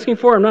that I'm asking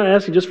for, I'm not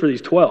asking just for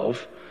these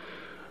 12,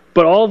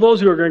 but all those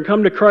who are going to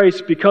come to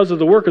Christ because of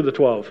the work of the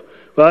 12.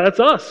 Well, that's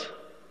us,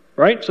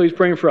 right? So he's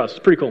praying for us. It's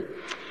pretty cool.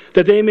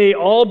 That they may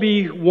all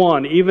be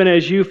one, even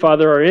as you,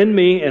 Father, are in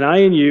me and I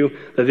in you,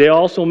 that they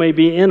also may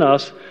be in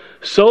us,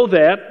 so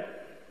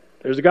that,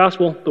 there's the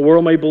gospel, the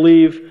world may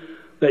believe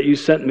that you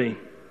sent me.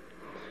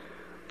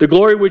 The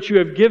glory which you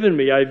have given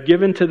me, I have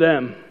given to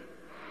them,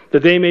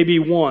 that they may be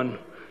one,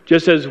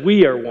 just as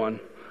we are one.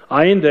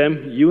 I and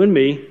them, you and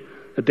me,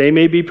 that they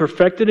may be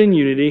perfected in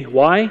unity.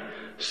 Why?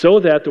 So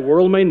that the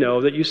world may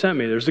know that you sent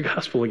me. There's the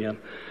gospel again.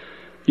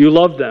 You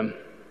love them,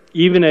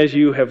 even as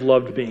you have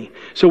loved me.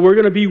 So we're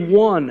going to be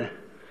one.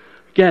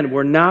 Again,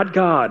 we're not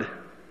God,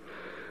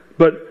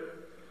 but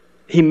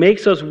He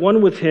makes us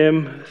one with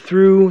Him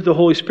through the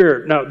Holy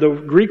Spirit. Now, the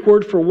Greek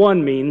word for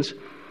one means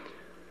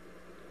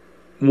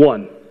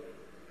one.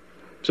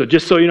 So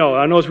just so you know,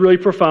 I know it's really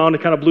profound.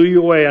 It kind of blew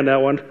you away on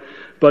that one.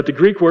 But the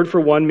Greek word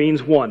for one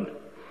means one.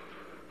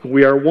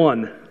 We are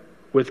one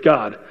with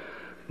God.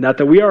 Not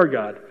that we are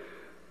God,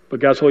 but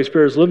God's Holy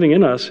Spirit is living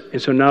in us.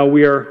 And so now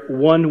we are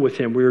one with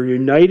Him. We are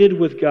united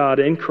with God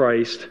in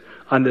Christ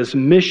on this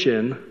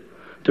mission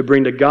to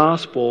bring the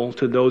gospel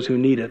to those who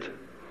need it.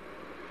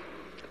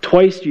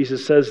 Twice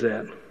Jesus says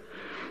that.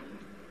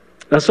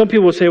 Now some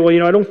people will say,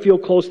 well, I don't feel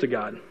close to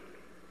God.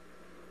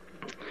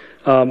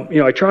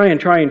 I try,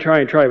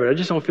 but I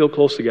just don't feel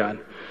close to God.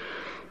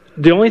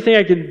 The only thing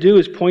I can do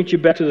is point you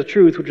back to the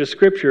truth, which is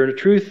Scripture. And the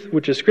truth,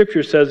 which is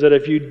Scripture, says that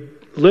if you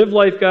live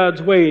life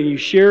God's way and you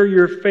share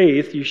your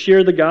faith, you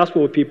share the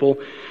gospel with people,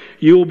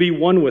 you will be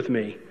one with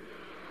me,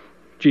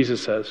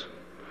 Jesus says.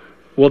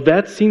 Well,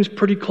 that seems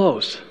pretty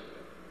close.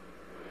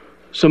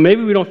 So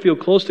maybe we don't feel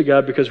close to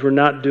God because we're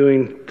not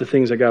doing the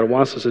things that God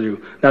wants us to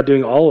do, not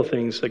doing all the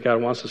things that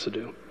God wants us to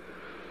do.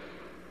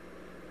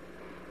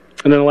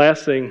 And then the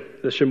last thing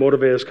that should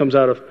motivate us comes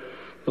out of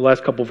the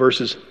last couple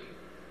verses.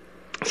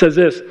 It says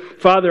this,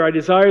 Father, I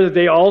desire that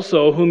they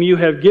also, whom you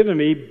have given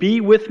me,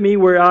 be with me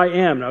where I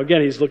am. Now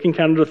again, he's looking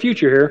kind of to the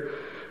future here.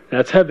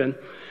 That's heaven.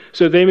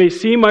 So they may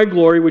see my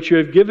glory, which you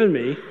have given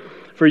me,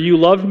 for you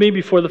loved me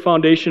before the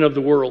foundation of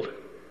the world.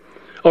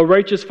 O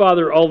righteous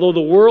Father, although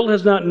the world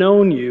has not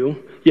known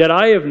you, yet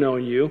I have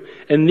known you,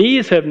 and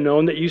these have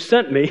known that you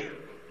sent me,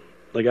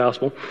 the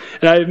gospel,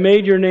 and I have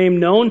made your name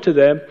known to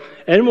them,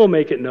 and will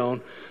make it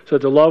known, so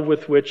that the love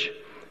with which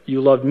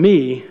you loved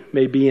me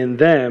may be in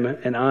them,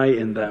 and I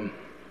in them.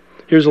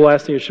 Here's the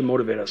last thing that should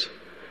motivate us.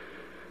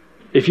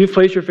 If you've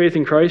placed your faith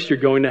in Christ, you're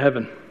going to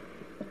heaven.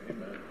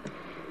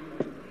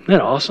 Isn't that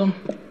awesome?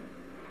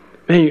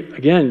 Man,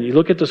 again, you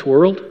look at this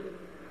world,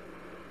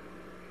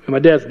 and my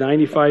dad's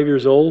 95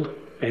 years old,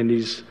 and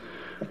he's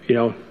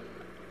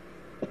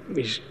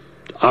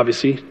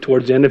obviously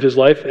towards the end of his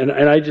life, and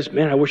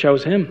I wish I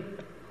was him.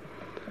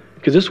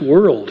 Because this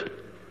world,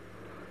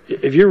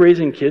 if you're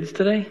raising kids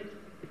today,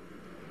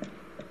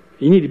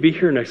 you need to be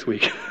here next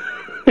week.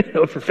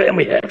 For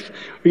family hacks.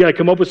 We got to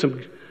come up with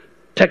some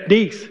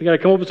techniques. We got to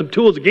come up with some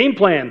tools, a game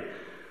plan.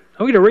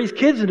 How are we going to raise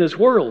kids in this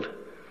world?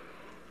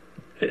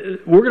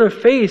 We're going to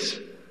face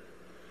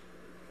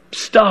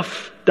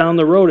stuff down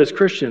the road as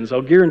Christians,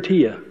 I'll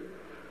guarantee you.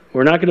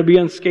 We're not going to be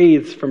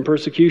unscathed from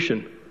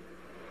persecution.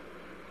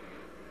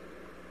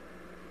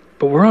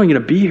 But we're only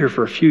going to be here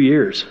for a few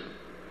years.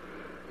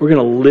 We're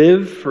going to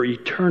live for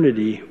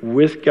eternity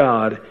with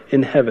God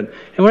in heaven.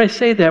 And when I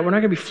say that, we're not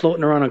going to be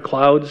floating around on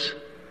clouds.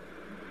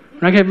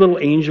 We're not going to have little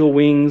angel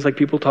wings like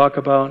people talk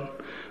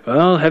about.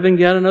 Well, heaven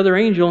got another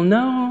angel.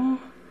 No,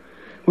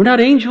 we're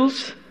not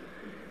angels.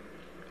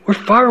 We're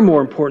far more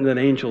important than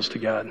angels to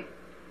God.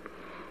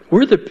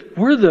 We're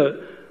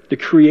the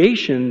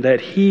creation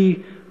that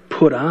He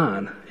put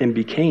on and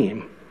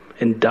became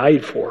and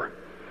died for.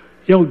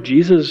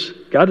 Jesus,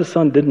 God the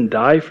Son, didn't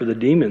die for the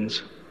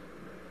demons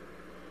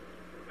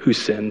who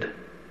sinned.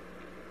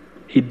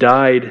 He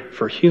died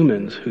for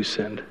humans who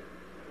sinned.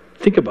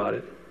 Think about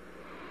it.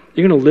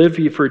 You're going to live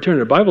for eternity.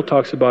 The Bible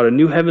talks about a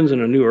new heavens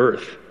and a new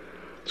earth.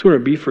 It's going to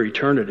be for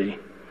eternity.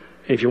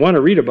 And if you want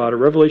to read about it,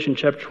 Revelation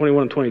chapter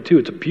 21 and 22,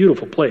 it's a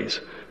beautiful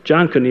place.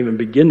 John couldn't even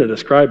begin to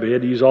describe it. He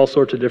had to use all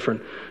sorts of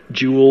different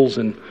jewels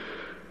and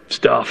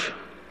stuff.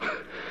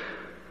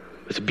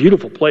 It's a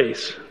beautiful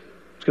place.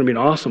 It's going to be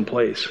an awesome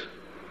place.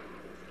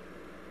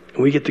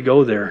 And we get to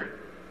go there.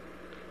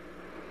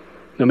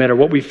 no matter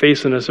what we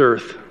face on this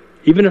earth.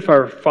 Even if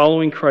our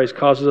following Christ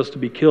causes us to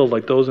be killed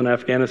like those in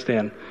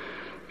Afghanistan,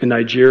 in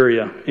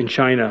Nigeria, in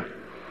China,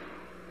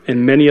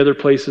 and many other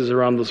places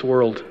around this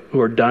world who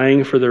are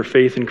dying for their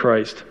faith in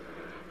Christ,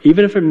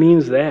 even if it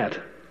means that,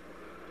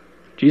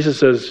 Jesus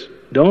says,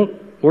 don't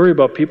worry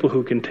about people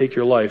who can take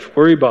your life.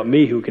 Worry about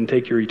me who can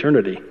take your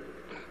eternity.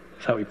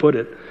 That's how he put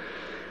it.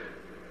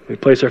 We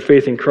place our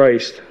faith in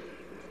Christ,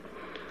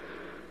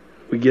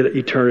 we get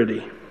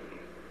eternity.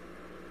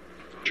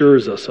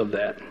 Assures us of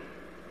that.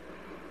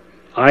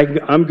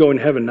 I'm going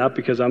to heaven not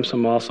because I'm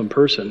some awesome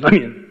person. I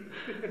mean,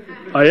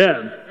 I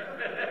am.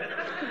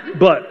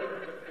 But,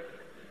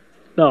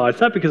 no,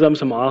 it's not because I'm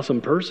some awesome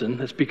person.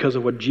 It's because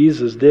of what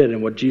Jesus did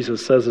and what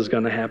Jesus says is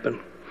going to happen.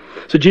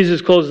 So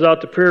Jesus closes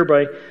out the prayer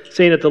by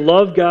saying that the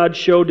love God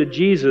showed to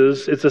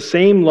Jesus, it's the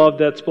same love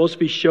that's supposed to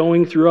be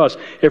showing through us.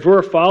 If we're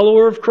a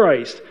follower of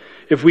Christ,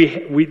 if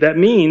we that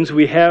means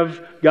we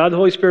have God the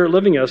Holy Spirit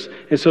living us,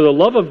 and so the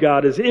love of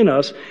God is in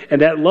us, and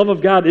that love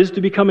of God is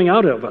to be coming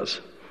out of us.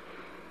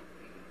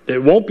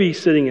 It won't be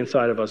sitting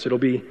inside of us. It'll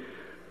be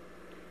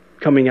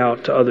coming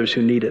out to others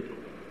who need it.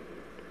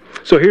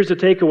 So here's the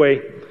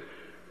takeaway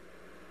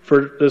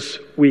for this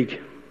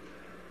week.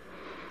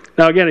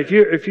 Now again, if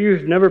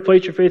you've never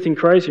placed your faith in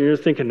Christ and you're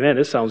thinking, man,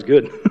 this sounds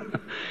good.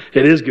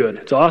 It is good.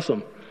 It's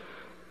awesome.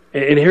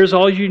 And here's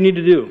all you need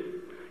to do.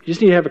 You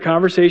just need to have a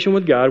conversation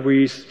with God where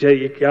you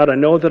say, God, I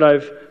know that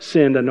I've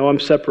sinned. I know I'm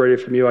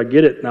separated from you. I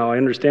get it now. I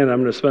understand that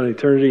I'm going to spend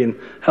eternity in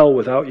hell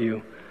without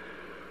you.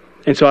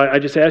 And so I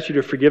just ask you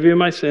to forgive me of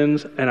my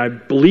sins, and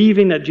I'm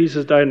believing that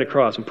Jesus died on the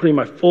cross. I'm putting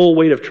my full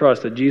weight of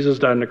trust that Jesus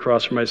died on the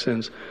cross for my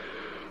sins.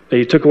 That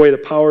he took away the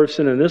power of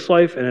sin in this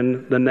life and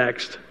in the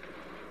next.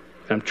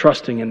 And I'm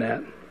trusting in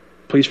that.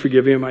 Please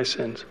forgive me of my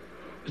sins.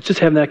 Let's just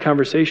have that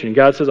conversation. And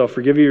God says, I'll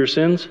forgive you your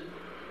sins.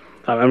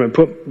 I'm going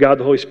to put God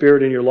the Holy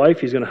Spirit in your life.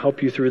 He's going to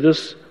help you through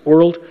this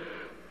world,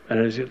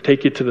 and he's going to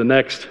take you to the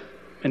next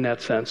in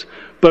that sense.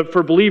 But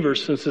for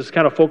believers, since it's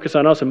kind of focused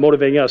on us and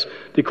motivating us,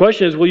 the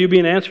question is, will you be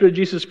an answer to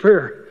Jesus'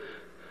 prayer?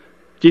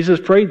 Jesus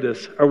prayed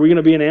this. Are we going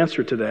to be an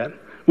answer to that?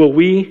 Will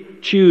we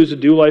choose to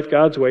do life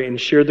God's way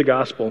and share the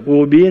gospel?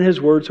 Will we be in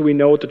his word so we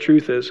know what the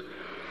truth is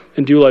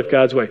and do life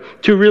God's way?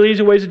 Two really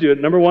easy ways to do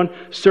it. Number one,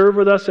 serve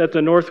with us at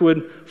the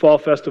Northwood Fall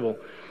Festival.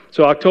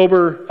 So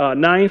October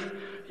 9th,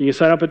 you can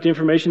sign up at the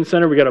Information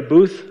Center. We got a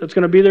booth that's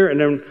going to be there. And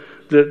then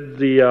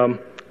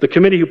the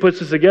committee who puts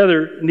this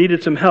together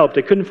needed some help.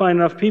 They couldn't find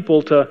enough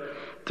people to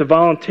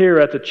volunteer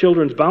at the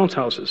children's bounce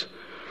houses.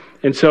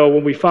 And so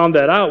when we found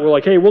that out, we're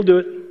like, hey, we'll do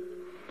it.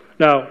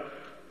 Now,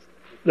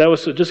 that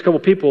was just a couple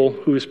people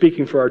who were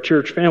speaking for our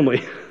church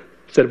family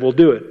said, we'll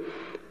do it.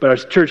 But our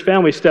church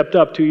family stepped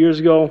up 2 years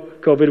ago.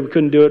 COVID, we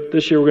couldn't do it.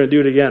 This year, we're going to do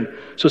it again.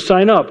 So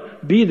sign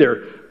up. Be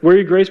there. Wear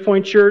your Grace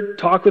Point shirt.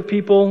 Talk with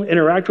people.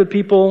 Interact with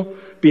people.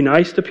 Be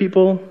nice to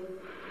people.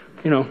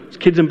 You know,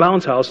 kids in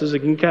bounce houses, it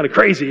can be kind of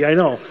crazy, I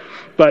know.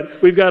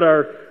 But we've got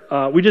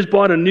we just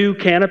bought a new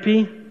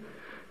canopy.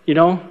 You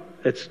know,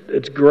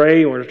 it's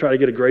gray. We're going to try to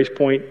get a Grace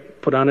Point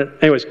put on it.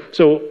 Anyways,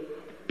 so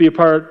be a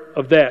part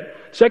of that.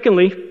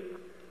 Secondly,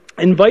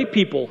 invite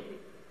people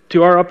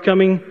to our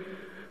upcoming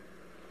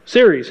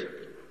series.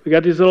 We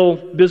got these little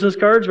business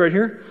cards right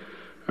here.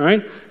 All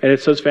right? And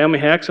it says Family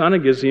Hacks on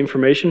it. Gives the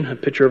information, a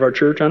picture of our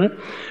church on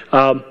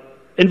it.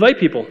 Invite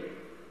people.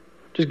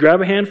 Just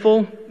grab a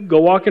handful, go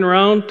walking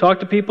around, talk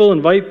to people,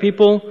 invite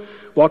people,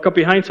 walk up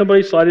behind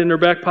somebody, slide it in their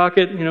back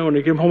pocket, you know, when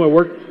they get home at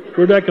work.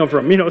 Where'd that come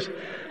from? You know,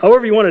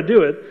 however you want to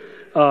do it.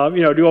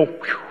 You know, do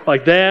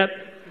like that.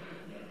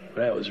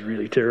 That was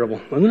really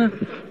terrible, wasn't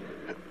it?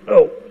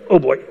 Oh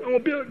boy, I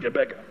won't be able to get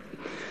back up.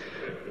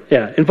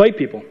 Yeah, invite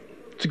people.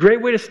 It's a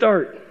great way to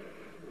start.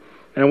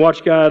 And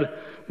watch God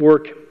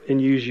work and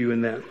use you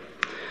in that.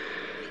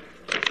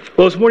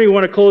 Well, this morning we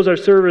want to close our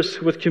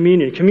service with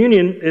communion.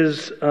 Communion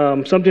is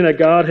something that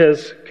God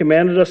has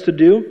commanded us to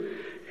do,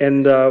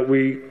 and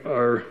we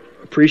are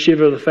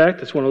appreciative of the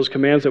fact it's one of those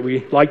commands that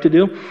we like to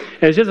do.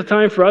 And it's just a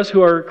time for us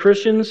who are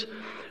Christians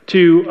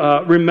to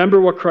remember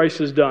what Christ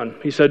has done.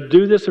 He said,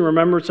 do this in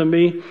remembrance of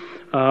me,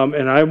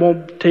 and I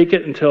won't take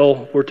it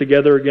until we're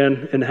together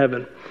again in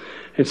heaven.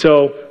 And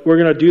so we're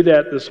going to do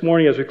that this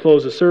morning as we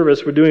close the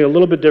service. We're doing it a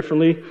little bit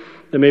differently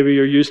than maybe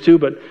you're used to,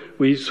 but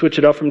we switch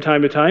it up from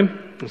time to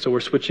time. And so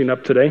we're switching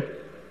up today.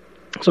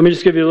 So let me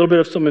just give you a little bit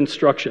of some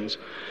instructions.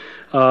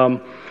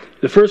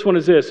 The first one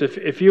is this.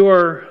 If you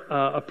are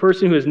a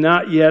person who has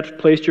not yet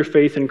placed your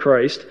faith in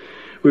Christ,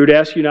 we would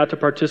ask you not to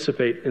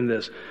participate in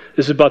this.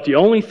 This is about the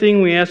only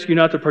thing we ask you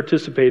not to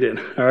participate in.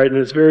 All right, and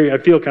it's I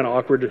feel kind of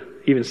awkward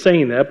even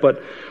saying that,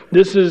 but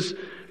this is,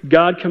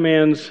 God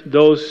commands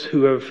those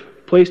who have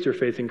placed their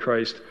faith in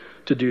Christ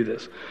to do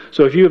this.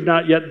 So if you have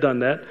not yet done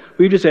that,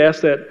 we just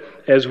ask that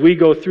as we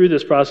go through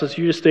this process,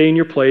 you just stay in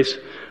your place,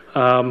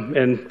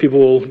 and people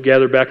will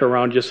gather back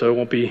around you so it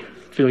won't be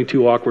feeling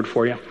too awkward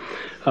for you.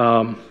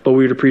 But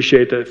we would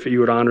appreciate that if you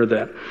would honor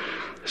that.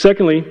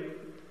 Secondly,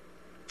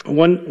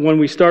 when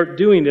we start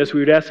doing this, we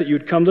would ask that you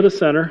would come to the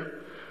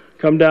center,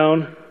 come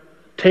down,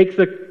 take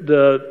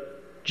the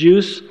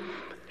juice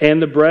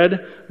and the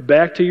bread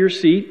back to your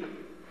seat.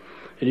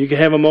 And you can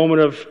have a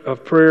moment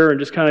of prayer and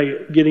just kind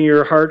of getting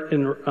your heart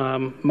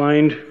and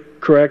mind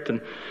correct.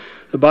 And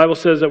the Bible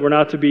says that we're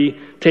not to be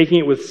taking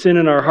it with sin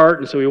in our heart,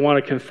 and so we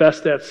want to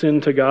confess that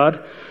sin to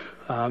God.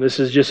 This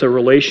is just a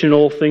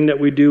relational thing that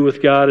we do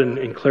with God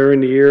and clearing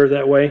the air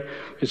that way.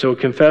 And so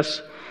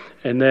confess,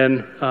 and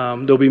then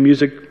there'll be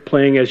music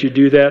playing as you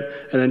do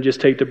that, and then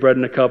just take the bread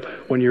and the cup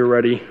when you're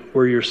ready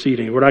where you're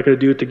seating. We're not going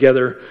to do it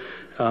together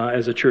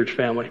as a church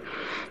family.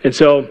 And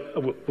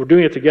so we're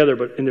doing it together,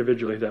 but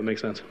individually, if that makes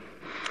sense.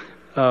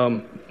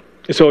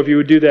 So if you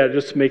would do that,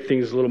 just to make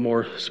things a little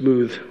more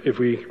smooth, if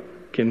we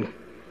can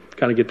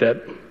kind of get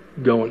that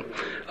going.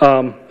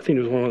 I think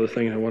there was one other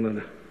thing I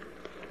wanted to...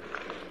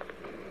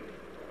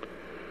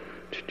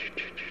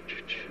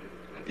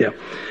 Yeah.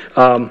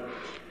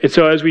 And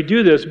so as we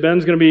do this,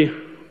 Ben's going to be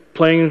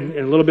playing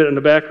a little bit in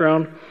the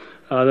background.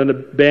 Then the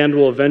band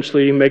will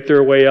eventually make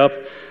their way up.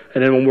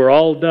 And then when we're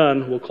all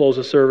done, we'll close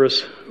the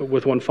service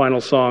with one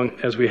final song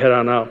as we head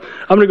on out.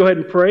 I'm going to go ahead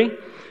and pray.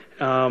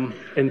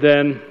 And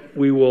then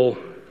we will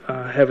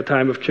have a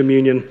time of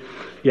communion.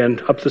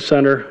 Again, up the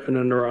center and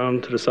then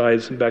around to the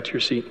sides and back to your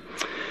seat.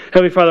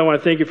 Heavenly Father, I want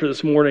to thank you for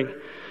this morning.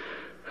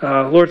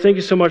 Lord, thank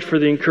you so much for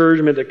the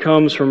encouragement that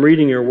comes from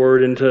reading your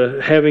word and to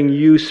having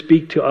you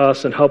speak to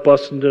us and help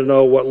us to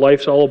know what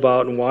life's all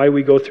about and why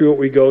we go through what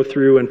we go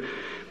through and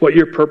what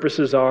your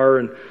purposes are,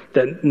 and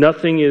that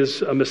nothing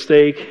is a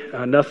mistake,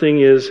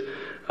 nothing is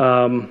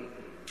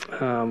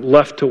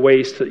left to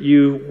waste, that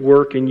you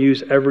work and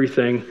use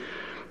everything.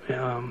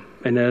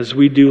 And as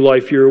we do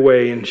life your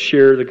way and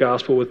share the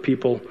gospel with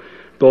people,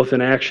 both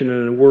in action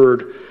and in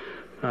word,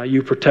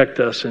 you protect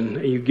us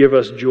and you give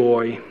us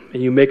joy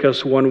and you make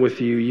us one with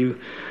you.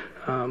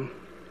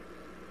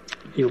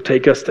 You'll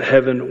take us to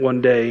heaven one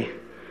day,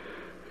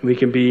 and we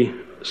can be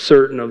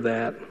certain of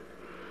that.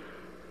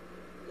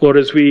 Lord,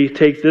 as we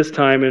take this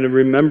time and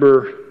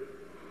remember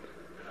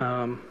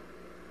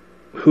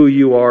who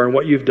you are and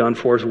what you've done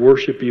for us,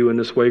 worship you in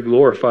this way,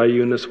 glorify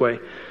you in this way,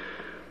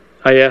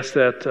 I ask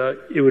that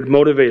it would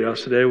motivate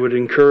us, that it would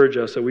encourage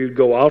us, that we would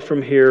go out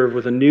from here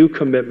with a new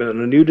commitment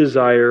and a new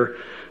desire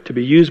to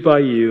be used by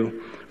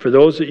you for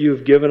those that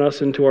you've given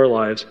us into our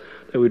lives,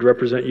 that we'd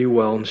represent you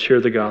well and share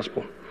the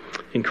gospel.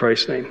 In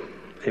Christ's name,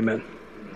 amen.